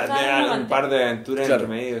 O sea, Claro, te dan un romántico. par de aventuras Claro.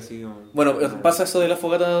 entre medio, así como... Bueno, pasa eso de la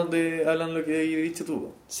fogata donde hablan lo que he dicho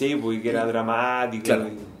tú. Sí, pues que era dramático. Claro.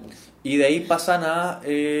 Y de ahí pasan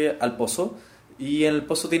al pozo. Y en el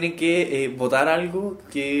pozo tienen que votar algo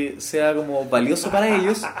que sea como valioso para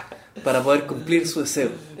ellos para poder cumplir su deseo.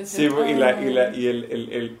 Sí, pues, y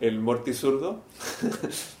el Morty zurdo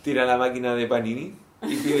tira la máquina de Panini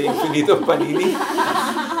y pide infinitos Panini.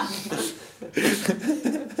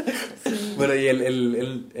 Bueno, y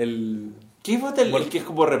el ¿Qué vota el que es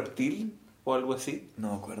como reptil o algo así? no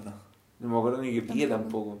me acuerdo. No me acuerdo ni qué pide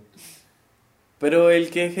tampoco. Pero el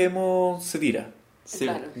que es emo se tira. Sí,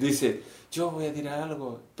 Claro. dice, yo voy a tirar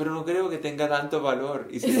algo, pero no creo que tenga tanto valor.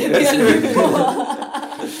 Y se Y se tira tira así. al mismo.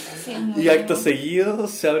 Sí, es muy Y acto bueno. seguido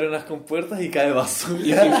se abren unas compuertas y cae Y, basura.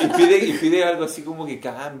 y pide algo así como que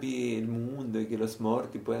cambie el mundo y que los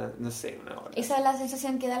Morty puedan, no sé, una hora. Esa es la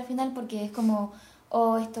sensación que da al final porque es como,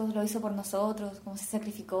 oh, esto lo hizo por nosotros, como se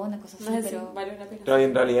sacrificó, una cosa así, No sé si pero... valió la pena. Pero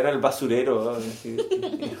en realidad era el basurero, ¿no? Así,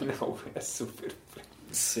 una wea súper.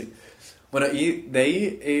 Sí. Bueno, y de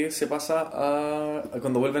ahí se pasa a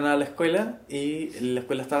cuando vuelven a la escuela y la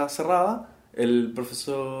escuela está cerrada. El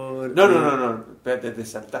profesor... No. Espérate, te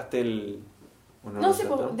saltaste el. ¿O No lo sé,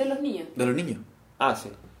 saltó? pues, de los niños. De los niños. Ah, sí.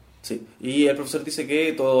 Sí. Y el profesor dice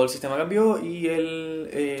que todo el sistema cambió y él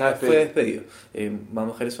Está fue despedido.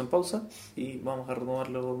 Vamos a dejar eso en pausa y vamos a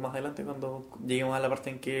retomarlo más adelante cuando lleguemos a la parte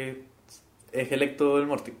en que es electo el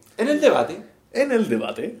Morty. En el debate En el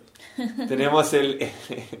debate. tenemos el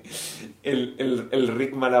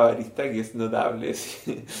Rick malabarista, que es notable,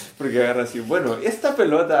 sí, porque agarra así, bueno, esta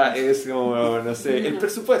pelota es como, no sé, el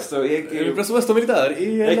presupuesto, y hay que, El presupuesto militar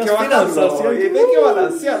y hay las que bajarlo, finanzas. y hay que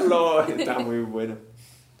balancearlo. Está muy bueno.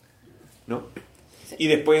 ¿No? Sí. Y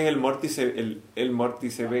después el Morty se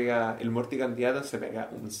pega, el Morty candidato se pega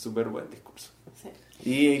un súper buen discurso. Sí.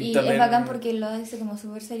 Y Y también... es bacán porque lo dice como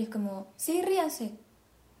súper serio, es como, sí, ríanse,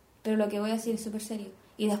 pero lo que voy a decir es súper serio.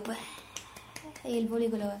 Y después, y el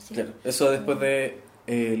público lo va a decir. Claro, eso después de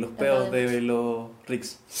los peos de los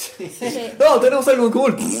Ricks. Sí. ¡No, tenemos algo en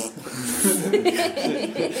común!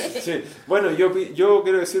 Sí. Bueno, yo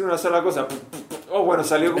quiero decir una sola cosa. Oh, bueno,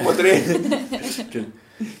 salió como 3.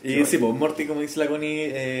 Y sí, pues Morty, como dice la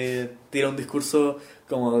Connie, tira un discurso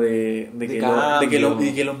como de que cambio.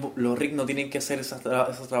 los Rick no tienen que hacer esos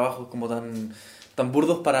trabajos como tan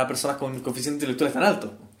burdos para personas con coeficientes intelectuales tan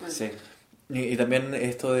altos. Sí. Y también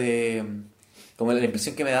esto de... Como la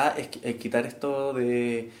impresión que me da es quitar esto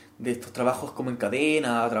de estos trabajos como en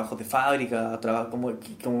cadena, trabajos de fábrica,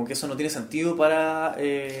 como que eso no tiene sentido para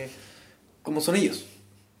como son ellos.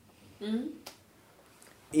 ¿Mm?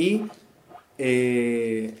 Y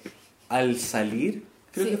al salir,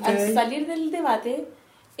 creo Sí, que fue al ahí. salir del debate,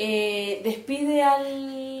 despide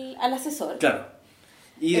al asesor. Claro.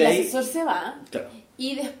 Y El de ahí... asesor se va. Claro.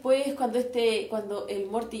 Y después cuando el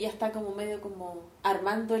Morty ya está como medio como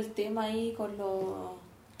armando el tema ahí con los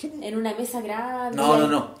en una mesa grande.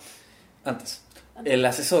 No. Antes. El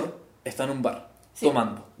asesor está en un bar, Sí.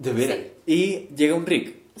 tomando. De veras. Y llega un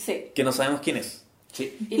Rick, Sí. que no sabemos quién es.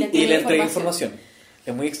 Sí. Y le Y le entrega información. información.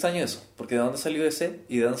 Es muy extraño eso, porque ¿de dónde salió ese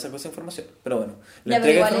y de dónde sacó esa información? Pero bueno, le Ya,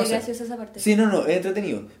 pero entrega igual es información. graciosa esa parte. Sí, no, es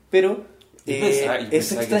entretenido. Pero Yo es pensaba que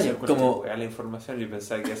extraño, eso como... cualquier wea, la información, yo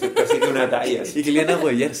pensaba que iba a ser casi que una talla. Y que le iban a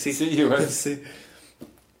huellar, sí. Sí, igual. Sí.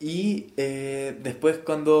 Y después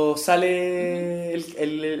cuando sale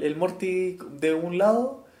el Morty de un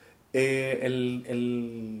lado,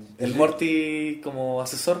 el Morty como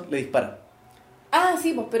asesor le dispara. Ah,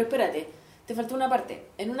 sí, pues, pero espérate, te faltó una parte.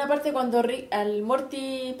 En una parte cuando al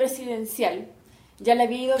Morty presidencial Ya le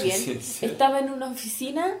había ido bien. Sí, sí. Estaba en una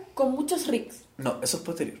oficina con muchos Ricks. No, eso es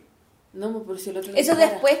posterior. No, por si el otro Eso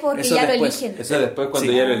después porque Eso ya lo después. eligen. Eso después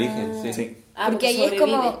cuando Sí. ya lo eligen, sí. Sí. Porque ahí es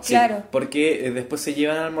como, sobrevive. Sí, claro. porque después se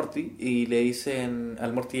llevan al Morty y le dicen,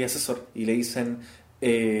 al Morty asesor, y le dicen,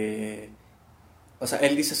 o sea,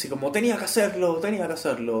 él dice así como, tenía que hacerlo.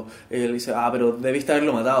 Él dice, pero debiste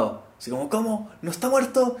haberlo matado. Así como, ¿cómo? ¿No está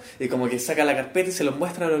muerto? Y como que saca la carpeta y se lo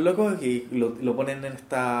muestra a los locos y lo ponen en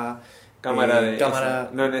esta Cámara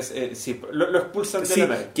cámara. no, sí, lo expulsan de Sí, la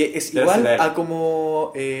nave. que es De la igual ciudadela. a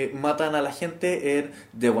como matan a la gente en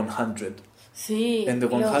The 100. Sí. En The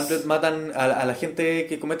los- 100 matan a la gente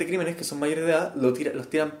que comete crímenes que son mayores de edad, los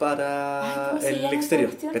tiran para ¿cómo se el llama esa exterior,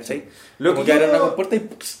 cuestión? ¿cachai? Lo Como que que yo abren una veo- compuerta y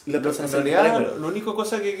le En pasan realidad, la única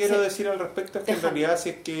cosa que quiero Sí. decir al respecto es que en Déjame. realidad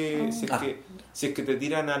si es que te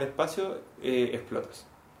tiran al espacio, explotas.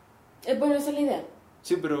 Bueno, esa es la idea.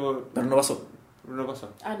 Sí, pero Pero no pasó. no pasó.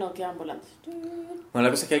 Ah, no, quedan volando. Bueno, la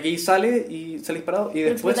cosa es que aquí sale disparado y Pero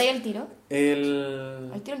después explota ahí el tiro. el...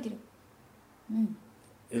 Al tiro.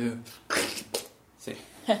 el, Sí.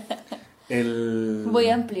 el Voy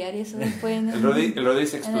a ampliar eso después. El Rodri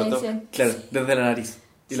se en la explotó. edición. Claro, desde la nariz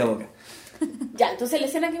y la boca. Ya, entonces la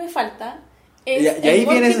escena que me falta es Y ahí el viene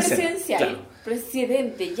Morty esa escena, presidencial. claro.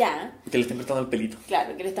 Presidente ya. Que le están cortando el pelito.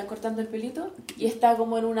 Claro, que le están cortando el pelito. Y está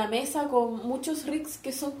como en una mesa con muchos Ricks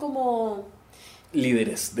que son como...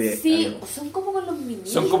 Líderes de... Sí, algo. son como con los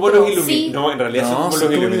ministros. Son como los Sí. Illuminati. No, en realidad No, son como son los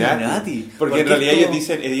como Illuminati. Illuminati. Porque Porque en realidad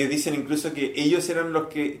esto- ellos dicen incluso que ellos eran los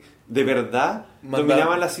que de verdad Mandaban-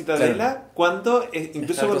 dominaban la citadela claro. cuando incluso Estaba el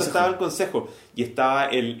cuando consejo. estaba el consejo y estaba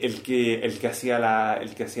el que hacía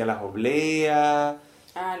las obleas.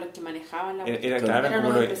 Ah, los que manejaban la... Era Claro. claro, Eran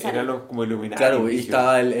como los empresarios. eran los como Illuminati. Claro, y brígidos.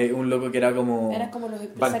 estaba un loco que era como... Eran como los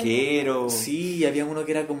empresarios. banquero. Sí, había uno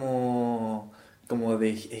que era como de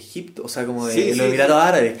Egipto, o sea, como de Sí, los sí, Emiratos sí.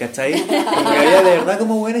 Árabes, ¿cachai? Como que había de verdad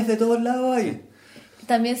como buenes de todos lados ahí.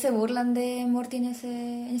 También se burlan de Morty en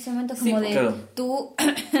ese momento, como Sí, de claro. tú,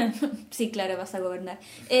 sí, claro, vas a gobernar.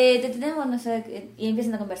 Te tenemos, no sé, y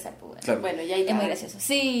empiezan a conversar. Pues, bueno. Claro. Bueno, y ahí Es muy ya. gracioso.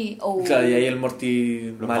 Sí, oh. Claro, y ahí el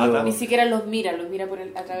Morty Los malo... mata. Ni siquiera los mira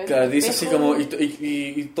a través Claro, del dice así espejo. como,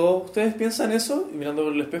 y todos ustedes piensan eso, y mirando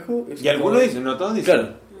por el espejo... es Y algunos como- dicen, no todos dicen.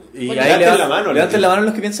 Claro. Y Bueno, ahí levanten la mano, levanten les la mano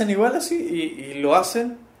los que piensan igual así, y lo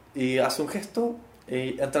hacen, y hace un gesto,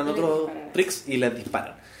 y entran Y les otros disparan. tricks y les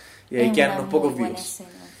disparan. Y ahí Es quedan una unos pocos muy buena vivos. escena.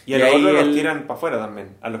 Y a Y los ahí otros los el- tiran para afuera también,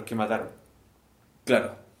 a los que mataron.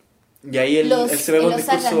 Claro. Y ahí él Los- se ve un los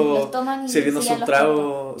sacan, discurso los toman y sirviéndose se un los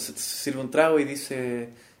trago, sirve un trago y dice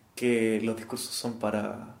que los discursos son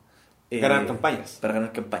para Ganar campañas. Para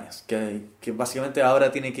ganar campañas. Que básicamente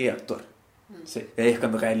ahora tiene que actuar. Sí. Y ahí es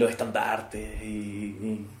cuando caen los estandartes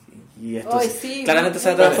y esto Ay, se- sí, claramente se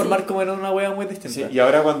va a sí. transformar como en una wea muy distinta. Sí, y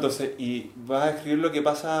ahora ¿Y vas a escribir lo que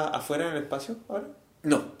pasa afuera en el espacio ahora?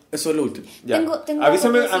 No, eso es lo último. Ya. Tengo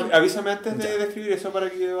avísame, algo que decir. avísame antes de Ya. escribir eso para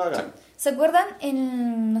que lo haga. ¿Se acuerdan?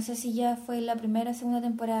 No sé si ya fue la primera o segunda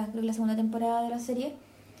temporada, creo que la segunda temporada de la serie,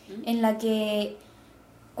 en la que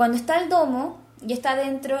cuando está el domo y está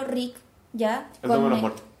dentro Rick, ya. El domo de los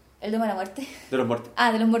muertos. El domo de la muerte. De los muertos.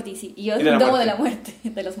 Ah, de los mortis, sí. Y yo, Y el de la domo muerte. de la muerte,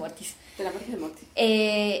 de los mortis. De la parte de Morty.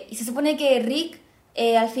 Y se supone que Rick,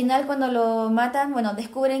 al final cuando lo matan, bueno,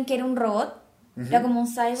 descubren que era un robot, era como un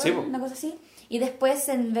cyborg, Sí, po. una cosa así, y después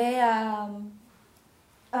se ve a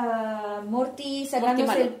Morty sacándose,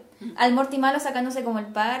 malo. al Morty malo sacándose como el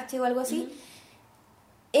parche o algo así.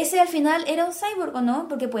 Ese al final era un cyborg, ¿o no?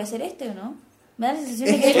 Porque puede ser este, ¿o no? Me da la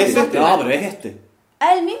sensación de que Es era un este. Morty No, malo. pero es este.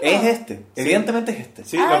 Ah, el mismo. Es este. Evidentemente es este.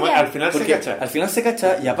 Sí, Ah, ya. al final Porque se cacha. al final se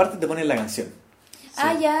cacha y aparte te ponen la canción.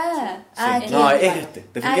 Ah, ya. Ah, Sí. ok. No, es este. Ah,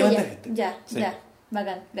 Definitivamente ya, es este. ya, Sí. ya.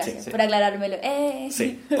 Bacán, gracias Sí, sí. por aclarármelo.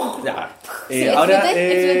 Sí. Ya. Sí, Ahora,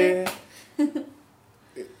 exploté.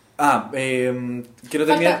 quiero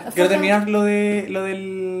Falta- terminar lo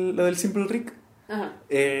del Simple Rick. Ajá.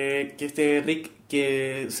 Que este Rick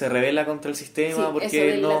que se rebela contra el sistema Sí, eso porque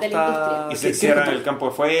de no la está... teleindustria. Y Sí, se encierra en sí, el campo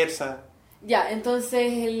de fuerza. Ya,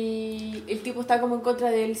 entonces el tipo está como en contra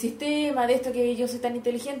del sistema, de esto que yo soy tan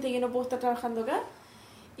inteligente y que no puedo estar trabajando acá.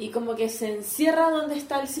 Y como que se encierra donde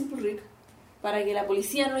está el Simple Rick para que la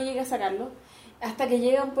policía no llegue a sacarlo. Hasta que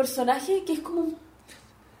llega un personaje que es como un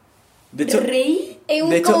De hecho, rey. Es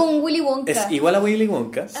De hecho, como un Willy Wonka. es igual a Willy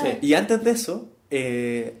Wonka. Sí. Y antes de eso,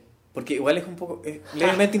 porque igual es un poco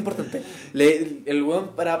levemente importante, el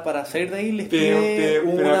weón para salir de ahí les pide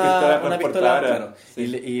una pistola, claro, Sí.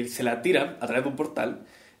 y se la tiran a través de un portal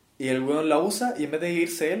y el weón la usa y en vez de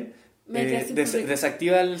irse él Mete a Simple Rick.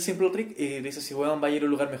 desactiva el Simple Rick y dice si weón va a ir a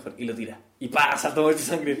un lugar mejor y lo tira y salta mucha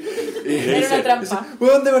sangre. Era una trampa.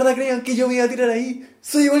 Weón, de verdad creían que yo me iba a tirar ahí.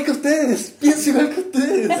 Soy igual que ustedes, pienso igual que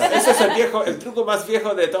ustedes. Ese es el truco más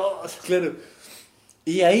viejo de todos. Claro.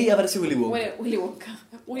 Y ahí aparece Willy Wonka. Willy Wonka.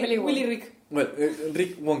 Willy Rick. Bueno,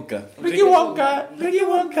 Rick Wonka. Ricky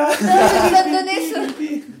Wonka. Estaba pensando en eso.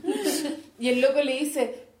 Y el loco le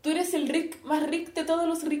dice, tú eres el Rick más Rick de todos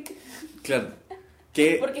los Rick. Claro.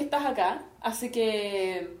 Que Porque estás acá, así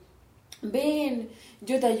que ven,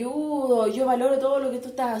 yo te ayudo, yo valoro todo lo que tú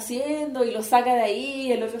estás haciendo, y lo saca de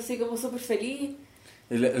ahí, el otro así como súper feliz.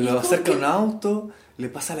 lo acerca a un auto, le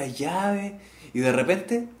pasa la llave y de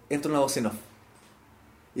repente entra una voz en off.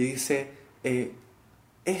 Y dice,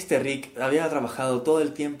 este Rick había trabajado todo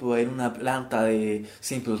el tiempo en una planta de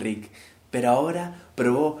Simple Rick, pero ahora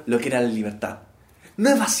probó lo que era la libertad.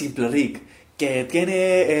 Nueva Simple Rick, que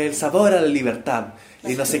tiene el sabor a la libertad.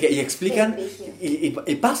 Y no sé qué, y explican,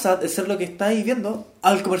 y pasa de ser lo que estáis viendo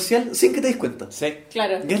al comercial sin que te des cuenta. Sí.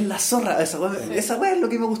 Claro. Y es la zorra, esa weá es lo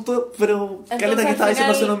que me gustó, pero Entonces, caleta que al estaba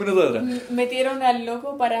diciendo hace final, unos minutos atrás. metieron al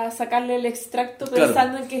loco para sacarle el extracto Claro.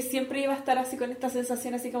 pensando en que siempre iba a estar así con esta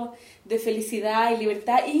sensación así como de felicidad y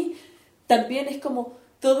libertad, y también es como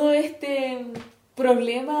todo este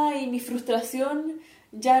problema y mi frustración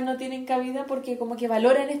ya no tienen cabida porque como que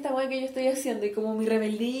valoran esta weá que yo estoy haciendo y como mi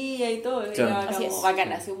rebeldía y todo. Claro. Era Así como es.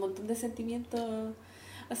 bacán, así un montón de sentimientos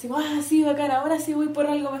así como, sí, bacán, ahora sí voy por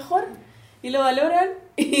algo mejor, y lo valoran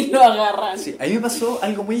y lo agarran. Sí, a mí me pasó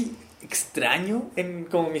algo muy extraño en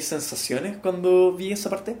como mis sensaciones cuando vi esa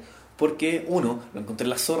parte, porque uno, lo encontré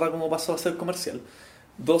la zorra como pasó a ser comercial.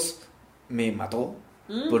 Dos, me mató.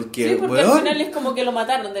 Porque, sí, porque weón, al final es como que lo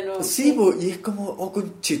mataron de nuevo. sí, y es como, oh,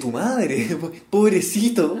 conchetumadre,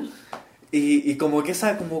 pobrecito. Y como que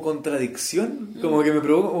esa como contradicción, como que me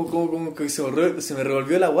provocó, como que se me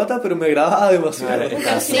revolvió la guata, pero me agradaba demasiado. Vale.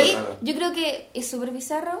 Puta, Sí, sí, claro. yo creo que es súper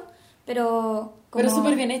bizarro, pero... Pero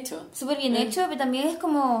súper bien hecho. Súper bien hecho, pero también es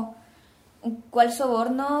como un cual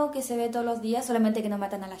soborno que se ve todos los días, solamente que no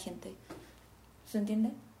matan a la gente. ¿Se entiende?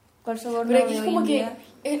 ¿Cuál soborno Pero aquí de es hoy como en que día?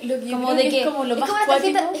 lo que yo Como creo de que que es como lo más las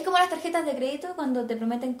cuático. es como las tarjetas de crédito cuando te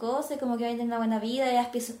prometen cosas, como que vayan a tener una buena vida,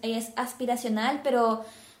 es aspiracional, pero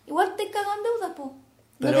igual te cago en deuda, po. No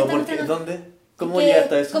Pero, te están ¿por qué? mostrando- ¿Dónde? ¿Cómo que-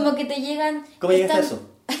 llegaste a eso? Como que te llegan... ¿Cómo llegaste a están- eso?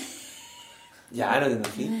 Ya, no te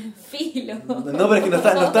enojes. Filo. No, pero es que no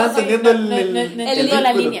estaba entendiendo el entendió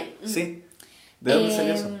la vínculo. línea. Sí. ¿De dónde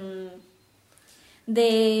salió eso?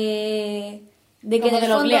 De que Como en el de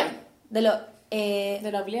la fondo- oblea. de lo ¿De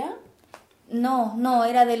la oblea? no,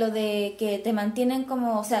 era de lo de que te mantienen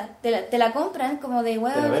como, o sea, te la compran como de, ¿Te la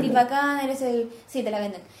bueno, eres venden? bacán, eres el... Sí, te la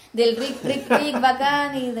venden. Del Rick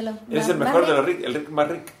bacán y de los... Eres el más mejor de Rick, los Rick, el Rick más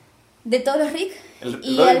Rick. de todos los Rick. El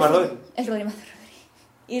y Roddy al más fin- Roddy. El Roddy más Roddy.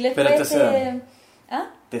 Y Pero después te sedan. ¿Ah?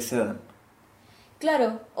 Te sedan.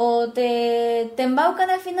 Claro, o te embaucan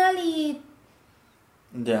al final y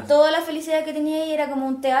Ya. toda la felicidad que tenía ahí era como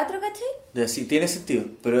un teatro, ¿cachai? Ya, sí, tiene sentido.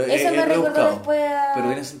 Pero Eso es me recordó rebuscado. después a... Pero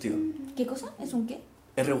tiene sentido. ¿Qué cosa? ¿Es un qué?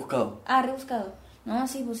 Es rebuscado. Ah, rebuscado. No,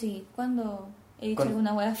 sí, pues sí. ¿Cuándo he dicho ¿Cuándo?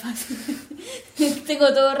 alguna hueá fácil?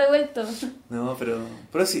 Tengo todo revuelto. No,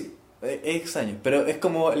 pero sí, es extraño. Pero es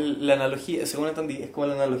como la analogía, según entendí, es como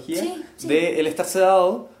la analogía Sí, sí. de el estar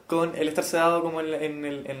sedado con el estar sedado como en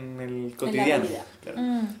el cotidiano. vida. Claro.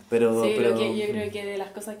 Mm. Pero, Sí, pero, yo creo que de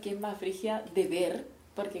las cosas que es más frigia de ver,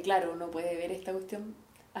 porque claro, uno puede ver esta cuestión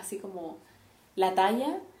así como la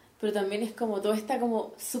talla, pero también es como toda esta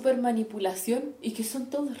como super manipulación, y que son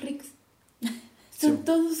todos Ricks. Son Sí.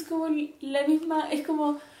 todos como la misma, es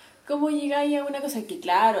como llegáis a una cosa que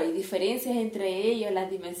claro, hay diferencias entre ellos,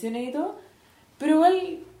 las dimensiones y todo, pero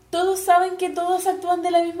igual todos saben que todos actúan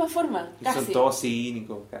de la misma forma, Y casi. son todos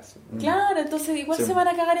cínicos, casi. Claro, entonces igual Sí. se van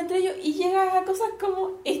a cagar entre ellos y llegas a cosas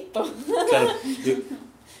como esto. Claro.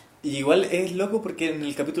 Y igual es loco porque en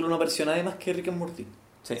el capítulo no apareció nadie más que Rick and Morty.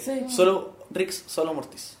 Sí. Sí. Solo Ricks, solo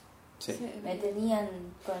Mortys. Sí. Me tenían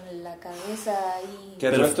con la cabeza ahí. Que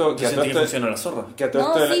a Pero todo esto, yo sentí que funcionó la zorra. que a todo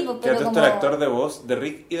No, esto, sí, que a pero todo esto como- el actor de voz de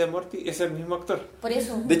Rick y de Morty es el mismo actor. Por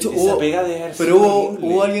eso. De hecho, Esa pega de haber pero sido hubo, horrible.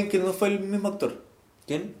 hubo alguien que no fue el mismo actor.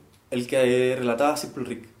 ¿Quién? El que relataba Simple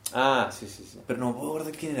Rick. Ah, sí, sí, sí. Pero no me puedo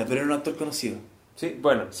acordar quién era, pero era un actor conocido. Sí,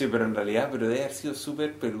 bueno, sí, pero en realidad, pero debe haber sido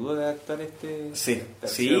súper peludo de actor este. Sí, Debe haber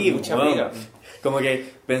sí, sido mucha wow. pega. Como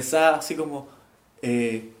que pensaba así como...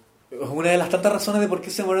 una de las tantas razones de por qué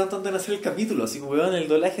se demoraron tanto en hacer el capítulo. Así como, weón, el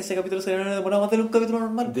doblaje de ese capítulo se demorado más de un capítulo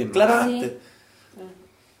normal. De más. Claramente. Sí.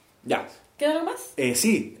 Ya. ¿Queda algo más?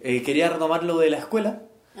 Sí, quería retomar lo de la escuela.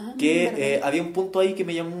 Ajá, que había un punto ahí que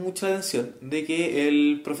me llamó mucho la atención, de que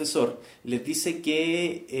el profesor les dice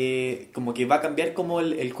que como que va a cambiar como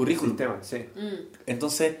el currículum. Sistema, sí.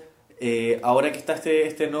 Entonces, ahora que está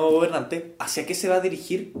este nuevo gobernante, ¿hacia qué se va a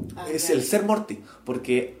dirigir? Es claro. el ser Morty,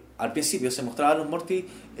 porque al principio se mostraban los Morty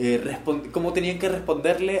cómo tenían que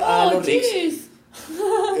responderle a los Ricks.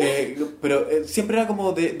 Pero siempre era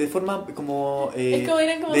como de forma como es como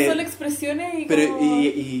eran como solo expresiones y pero como...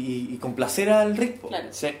 y complacer al Rick, po. Claro.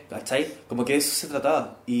 Sí. ¿Cachai? Como que de eso se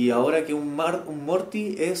trataba. Y ahora que un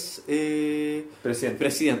Morty es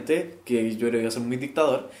presidente, que yo creo que va a ser muy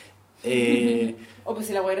dictador, O pues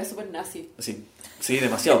si la weá era súper nazi. sí,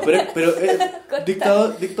 demasiado, pero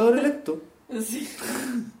dictador electo. Sí.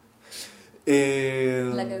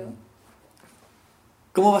 La cagó.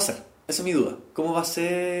 ¿Cómo va a ser? Esa es mi duda. ¿Cómo va a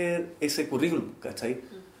ser ese currículum? ¿Cachai?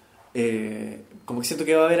 Como que siento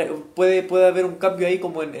que va a haber, puede haber un cambio ahí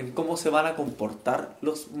como en cómo se van a comportar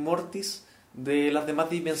los Mortys de las demás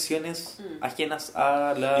dimensiones ajenas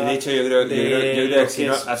a la... Y de hecho yo creo que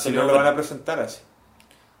si no lo van a presentar así.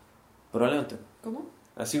 Probablemente. ¿Cómo?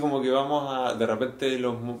 Así como que vamos a... De repente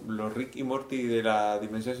los Rick y Morty de la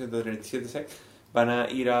dimensión 137.6 van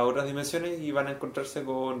a ir a otras dimensiones y van a encontrarse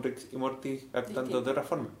con Rick y Morty actuando de otra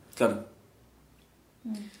forma. Claro.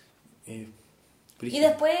 Y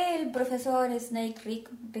después el profesor Snape,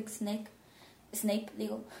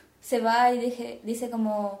 digo, se va y dice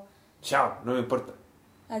como, Chao, no me importa.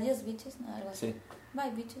 adiós, bitches, no, algo así. Sí.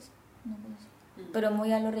 Bye, bitches. No, no sé. Pero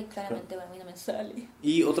muy a lo Rick, claramente, bueno, a mí no me sale.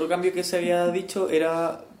 Y otro cambio que se había dicho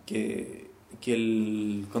era que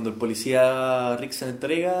cuando el policía Rick se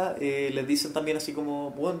entrega, les dicen también así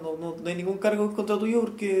como, bueno, no hay ningún cargo en contra tuyo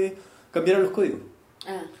porque cambiaron los códigos.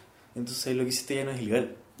 Ah. Entonces lo que hiciste ya no es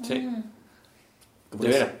ilegal. Sí. Como De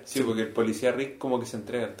eso. veras, sí, porque el policía Rick como que se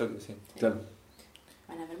entrega al toque, sí. Claro.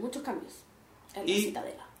 Van a haber muchos cambios en la Y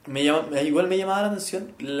citadela. igual me llamaba la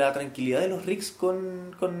atención la tranquilidad de los Ricks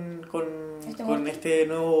con este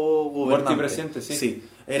nuevo gobernante. Morty presidente, sí.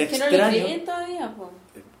 Era Es que no le extraño. creen todavía, po.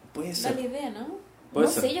 Puede Da ser. la idea, ¿no? Puede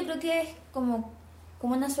No ser. sé, yo creo que es como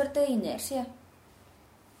una suerte de inercia.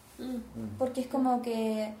 Porque es como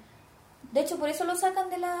que... De hecho, por eso lo sacan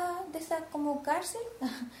de esa como cárcel,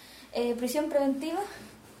 prisión preventiva,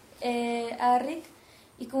 a Rick.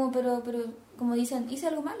 Y como, pero como dicen, hice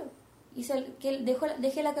algo malo. Que él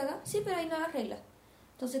dejé la cagada. Sí, pero hay nuevas reglas.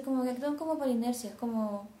 Entonces como que actúan como por inercia. Es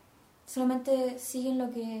como... Solamente siguen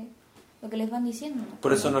lo que les van diciendo, ¿no?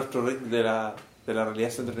 Por eso nuestro Rick de la realidad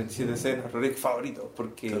 137C es nuestro Rick favorito,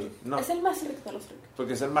 porque Claro. no, Es el más rico de los ricos.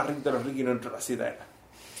 porque es el más Rick de los Rick y no entró a la citadela.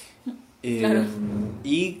 Claro.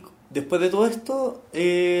 Y después de todo esto,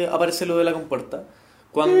 aparece lo de la compuerta.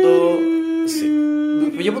 Cuando... Sí.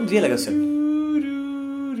 Yo pondría la canción.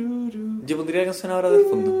 Yo pondría la canción ahora de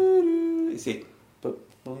fondo. Sí.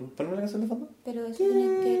 ¿Ponemos la canción de fondo? Pero eso tiene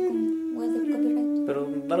que ver con web de copyright. Pero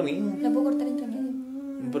da lo mismo. La puedo cortar entre medio.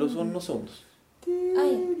 Pero son unos segundos. Ah,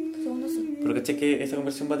 ya. Segundo sí. Pero caché que esta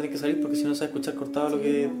conversión va a tener que salir porque si no se va a escuchar cortado lo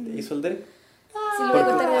que hizo el Derek. Sí, lo voy a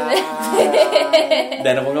cortar desde...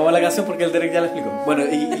 Ya, no pongamos la canción porque el Derek ya la explicó. Bueno,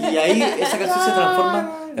 y ahí esa canción se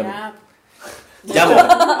transforma... Ya. Ya, po.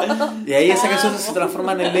 Y ahí esa canción se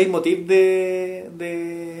transforma en el leitmotiv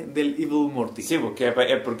del Evil Morty. Sí, porque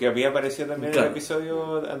había aparecido también Claro. en el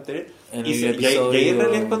episodio anterior. En Y el ahí en realidad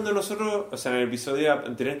episodio- es cuando nosotros, o sea, en el episodio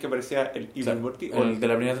anterior que aparecía el Evil Claro, Morty. el de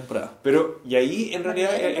la primera temporada. Pero, y ahí en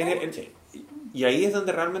realidad, Sí. y ahí es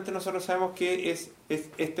donde realmente nosotros sabemos que es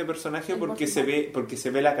este personaje El porque Morty se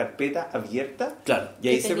ve la carpeta abierta. Claro. Y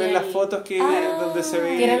ahí Que se ven tenía las el- fotos donde se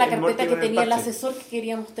ve Que era la el Morty carpeta que con el tenía el parche. asesor que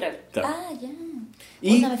quería mostrar. Claro. Ah, ya.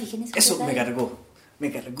 Y No me fijé en ese eso detalle.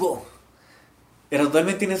 me cargó. Era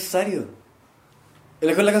totalmente innecesario.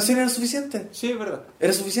 Con la canción era suficiente. Sí, es verdad.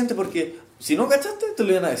 Era suficiente porque si no cachaste, te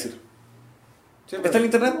lo iban a decir. Sí, es Está en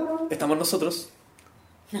verdad. internet, estamos nosotros.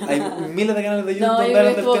 Hay miles de canales de YouTube No, yo donde creo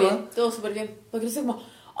hablan que del estuvo tema. bien, todo súper bien. Porque no sé como,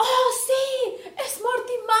 ¡oh, sí! ¡Es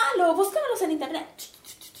Morty malo! Búscamelos en internet.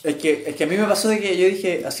 Es que a mí me pasó de que yo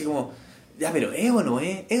dije así como, ya, pero Ego no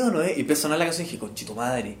es. Y empezó a sonar la canción y dije, conchito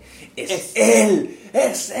madre, es él.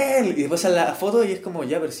 Y después sale la foto y es como,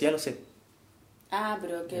 ya, pero si ya lo sé. Ah,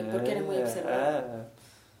 pero que porque eres muy observador.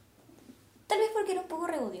 Tal vez porque era un poco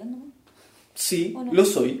rebodión, ¿no? Sí, ¿O no? lo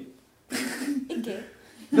soy. ¿En qué?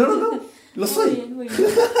 No, lo soy. Muy bien.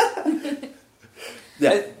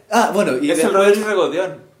 Ya. Ah, bueno, y Es el después- Rodrigo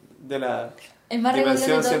Regodión de la El más rebodión de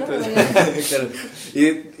todos los Dimensión rebodiones. Claro.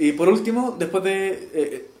 Y por último, después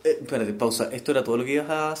de... espérate, pausa. ¿Esto era todo lo que ibas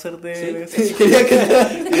a hacer de...? Sí. Quería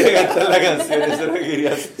que... Quería cantar la canción, eso es lo que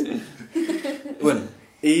quería hacer. Bueno,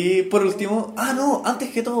 y por último... Ah, no, antes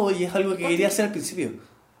que todo, y es algo que quería hacer al principio.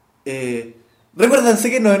 Recuerden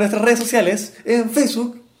seguirnos en nuestras redes sociales, en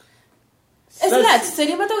Facebook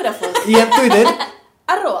 /Seriematógrafos. y en Twitter.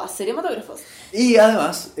 @Seriematógrafos. Y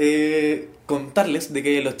además, contarles de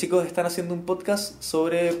que los chicos están haciendo un podcast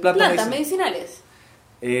sobre plantas medicinales.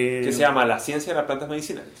 Que se llama La Ciencia de las Plantas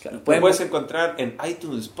Medicinales. Claro, Lo puedes encontrar en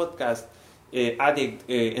iTunes, Podcast, Addict,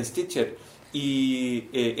 en Stitcher. Y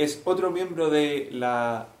es otro miembro de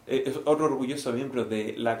es otro orgulloso miembro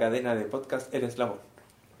de la cadena de podcast El Eslabón.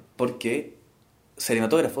 Porque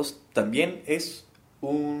Seriematógrafos también es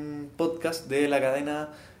un podcast de la cadena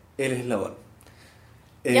El Eslabón.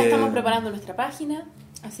 Ya estamos preparando nuestra página,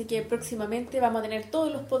 así que próximamente vamos a tener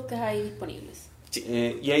todos los podcasts ahí disponibles. Sí.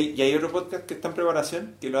 Y hay otro podcast que está en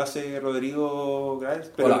preparación, que lo hace Rodrigo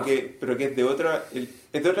Graves, pero que es de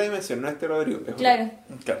otra dimensión, no es de Rodrigo. Es Claro.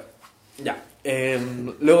 Claro. Ya.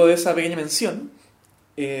 Luego de esa pequeña mención,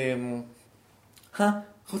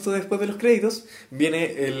 justo después de los créditos,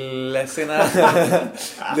 viene la escena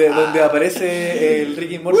de donde aparece el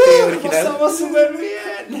Rick y Morty original. ¡Pasamos súper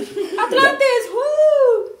bien! ¡Atlantes!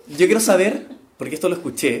 ¡Woo! Yo quiero saber, porque esto lo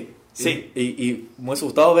escuché, Sí. y me hubiese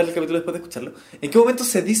gustado ver el capítulo después de escucharlo, ¿en qué momento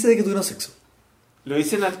se dice de que tuvieron sexo? Lo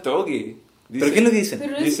dicen al toque. ¿Pero qué es lo que dicen?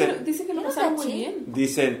 Pero Dice- dice que lo Yo no pasaron muy caché. bien.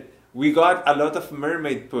 Dicen, we got a lot of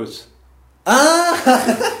mermaid puss. ¡Ah!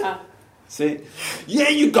 Ah, Sí. Yeah,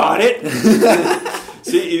 you got it.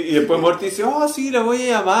 Sí, y después Morty dice, oh, sí, la voy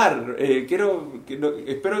a llamar. Espero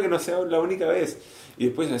que no sea la única vez. Y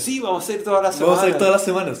después dice, sí, vamos a ir todas las semanas. Vamos a ir todas las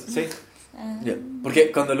semanas. Sí. Ya.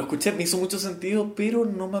 Porque cuando lo escuché me hizo mucho sentido, pero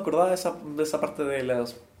no me acordaba de esa parte de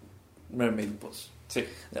las Mermaid Post. Sí.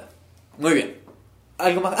 Ya. Muy bien.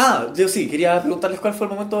 ¿Algo más? Yo sí, quería preguntarles cuál fue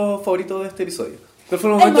el momento favorito de este episodio. ¿Cuál fue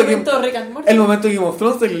el el momento, momento Rick and Morty. el momento Game of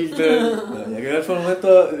Thrones ¿cuál fue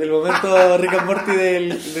el momento Rick and Morty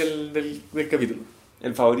del capítulo?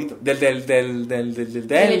 El favorito. Del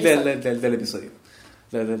episodio.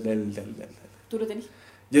 ¿Tú lo tenés?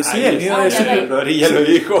 Yo sí, Ay, el mío ah, es ya, ya. Rodri ya lo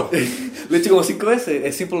dijo. lo he hecho como 5 veces,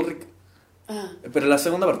 es Simple Rick. Ah, Pero la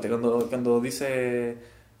segunda parte, cuando dice...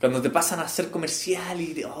 Cuando te pasan a hacer comercial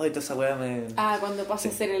y... toda esa weá me... cuando pasa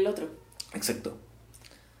a Sí. ser el otro. Exacto.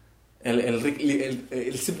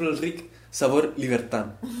 El Simple Rick sabor libertad.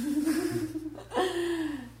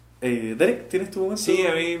 Derek, ¿tienes tu momento? Sí,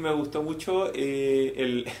 a mí me gustó mucho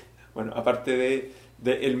bueno, aparte de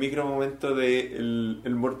el micro momento de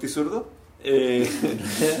el Morty zurdo.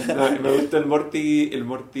 No, me gustó el Morty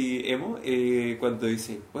emo cuando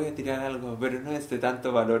dice, voy a tirar algo, pero no es de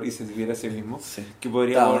tanto valor, y se viera a sí mismo. Sí. Que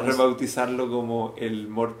podríamos Está bueno. rebautizarlo como el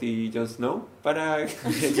Morty Jon Snow para...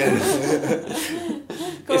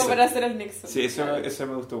 Como Eso. para hacer el nexo. Sí, eso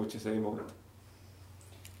me gustó mucho, ese momento.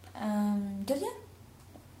 ¿Georgia?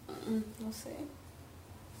 No sé.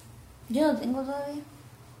 Yo no tengo todavía.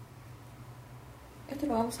 Esto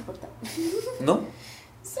lo vamos a cortar. ¿No?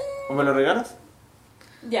 ¿O me lo regalas?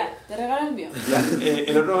 Ya, te regalo el mío.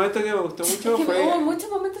 El otro momento que me gustó mucho Es que fue... hubo muchos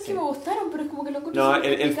momentos que me gustaron, pero es como que lo encontré No,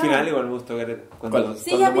 súper el complicado. final igual me gustó, Gareth. ¿Cuál?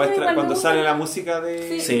 Sí, a mí también igual me cuando gusta. sale la música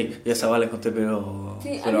de... Sí, ya esa la encontré, pero...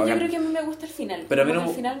 Sí, a pero mí yo bacán. creo que a mí me gusta el final. Pero a mí Como no-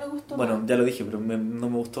 que el final me gustó Bueno, más. ya lo dije, pero no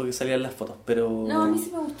me gustó que salieran las fotos, pero... No, a mí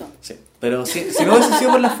sí me gustó. Sí, pero si no hubiese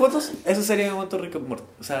sido por las fotos, ese sería mi momento Rick and Morty.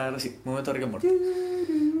 O sea, sí, momento Rick and Morty.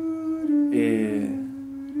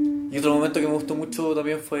 Y otro momento que me gustó mucho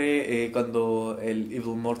también fue cuando el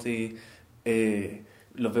Evil Morty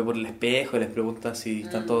los ve por el espejo y les pregunta si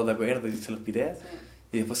están todos de acuerdo y se los pitea.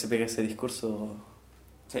 Y después se pega ese discurso...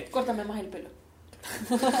 Córtame más el pelo.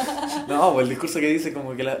 No, pues el discurso que dice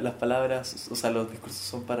como que las palabras, o sea, los discursos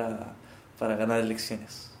son para ganar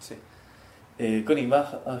elecciones. Sí. Connie,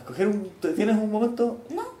 ¿vas a escoger ¿tienes un momento?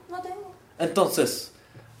 No, no tengo. Entonces,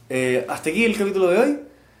 hasta aquí el capítulo de hoy.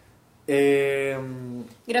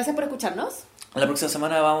 Gracias por escucharnos. La próxima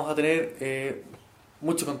semana vamos a tener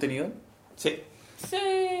mucho contenido. Sí. Sí.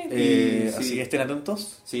 Sí. Así que estén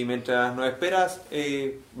atentos. Sí, mientras nos esperas,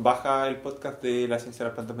 baja el podcast de la ciencia de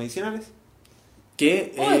las plantas medicinales.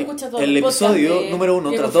 Que Escucha todo el el podcast episodio de número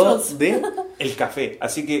 1 Game of trató Thrones. de... El café.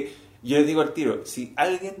 Así que yo les digo al tiro, si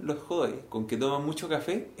alguien los jode con que toman mucho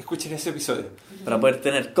café, escuchen ese episodio. para poder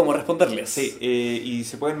tener cómo responderles. Sí, y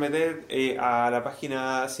se pueden meter a la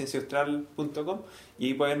página cienciaaustral.com y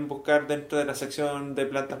ahí pueden buscar dentro de la sección de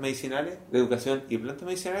plantas medicinales, de educación y plantas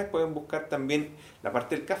medicinales, pueden buscar también la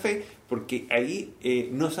parte del café, porque ahí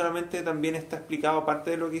no solamente también está explicado parte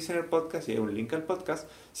de lo que hice en el podcast, y hay un link al podcast,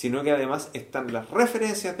 sino que además están las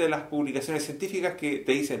referencias de las publicaciones científicas que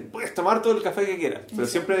te dicen, puedes tomar todo el café que quieras, pero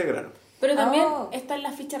siempre de grano. Pero también Oh. están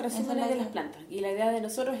las fichas resúmenes Esa es la de las idea. plantas. Y la idea de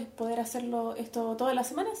nosotros es poder hacerlo esto todas las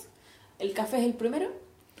semanas. El café es el primero.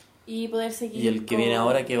 Y poder seguir. ¿Y el que con- viene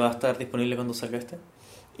ahora que va a estar disponible cuando salga este?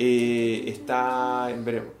 está en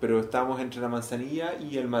veremos, pero estamos entre la manzanilla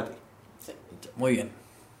y el mate. Muy bien.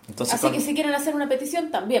 Entonces, Así que si quieren hacer una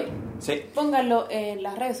petición, también. Sí. Pónganlo en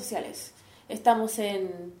las redes sociales. Estamos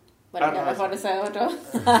en... Bueno, ya mejor ese otro.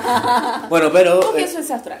 Bueno, pero... Busquen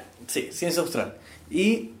Ciencia Austral. Sí, Ciencia Austral.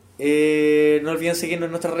 Y no olviden seguirnos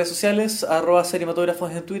en nuestras redes sociales,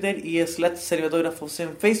 @seriematógrafos en Twitter y /seriematógrafos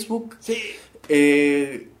en Facebook. Sí.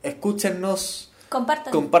 Escúchennos,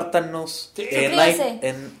 Compartan. compártannos. Sí. Suscríbanse.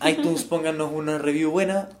 En iTunes póngannos una review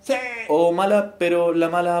buena Sí. o mala, pero la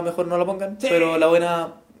mala mejor no la pongan. Sí. Pero la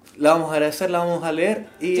buena la vamos a agradecer, la vamos a leer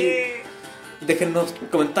y Sí. déjennos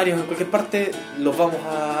comentarios en cualquier parte, los vamos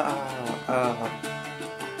a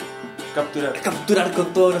capturar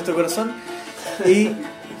con todo nuestro corazón. Y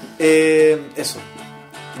eso,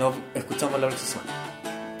 nos escuchamos la próxima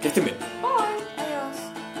semana. Que estén bien.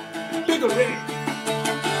 Adiós. Pickle Rick.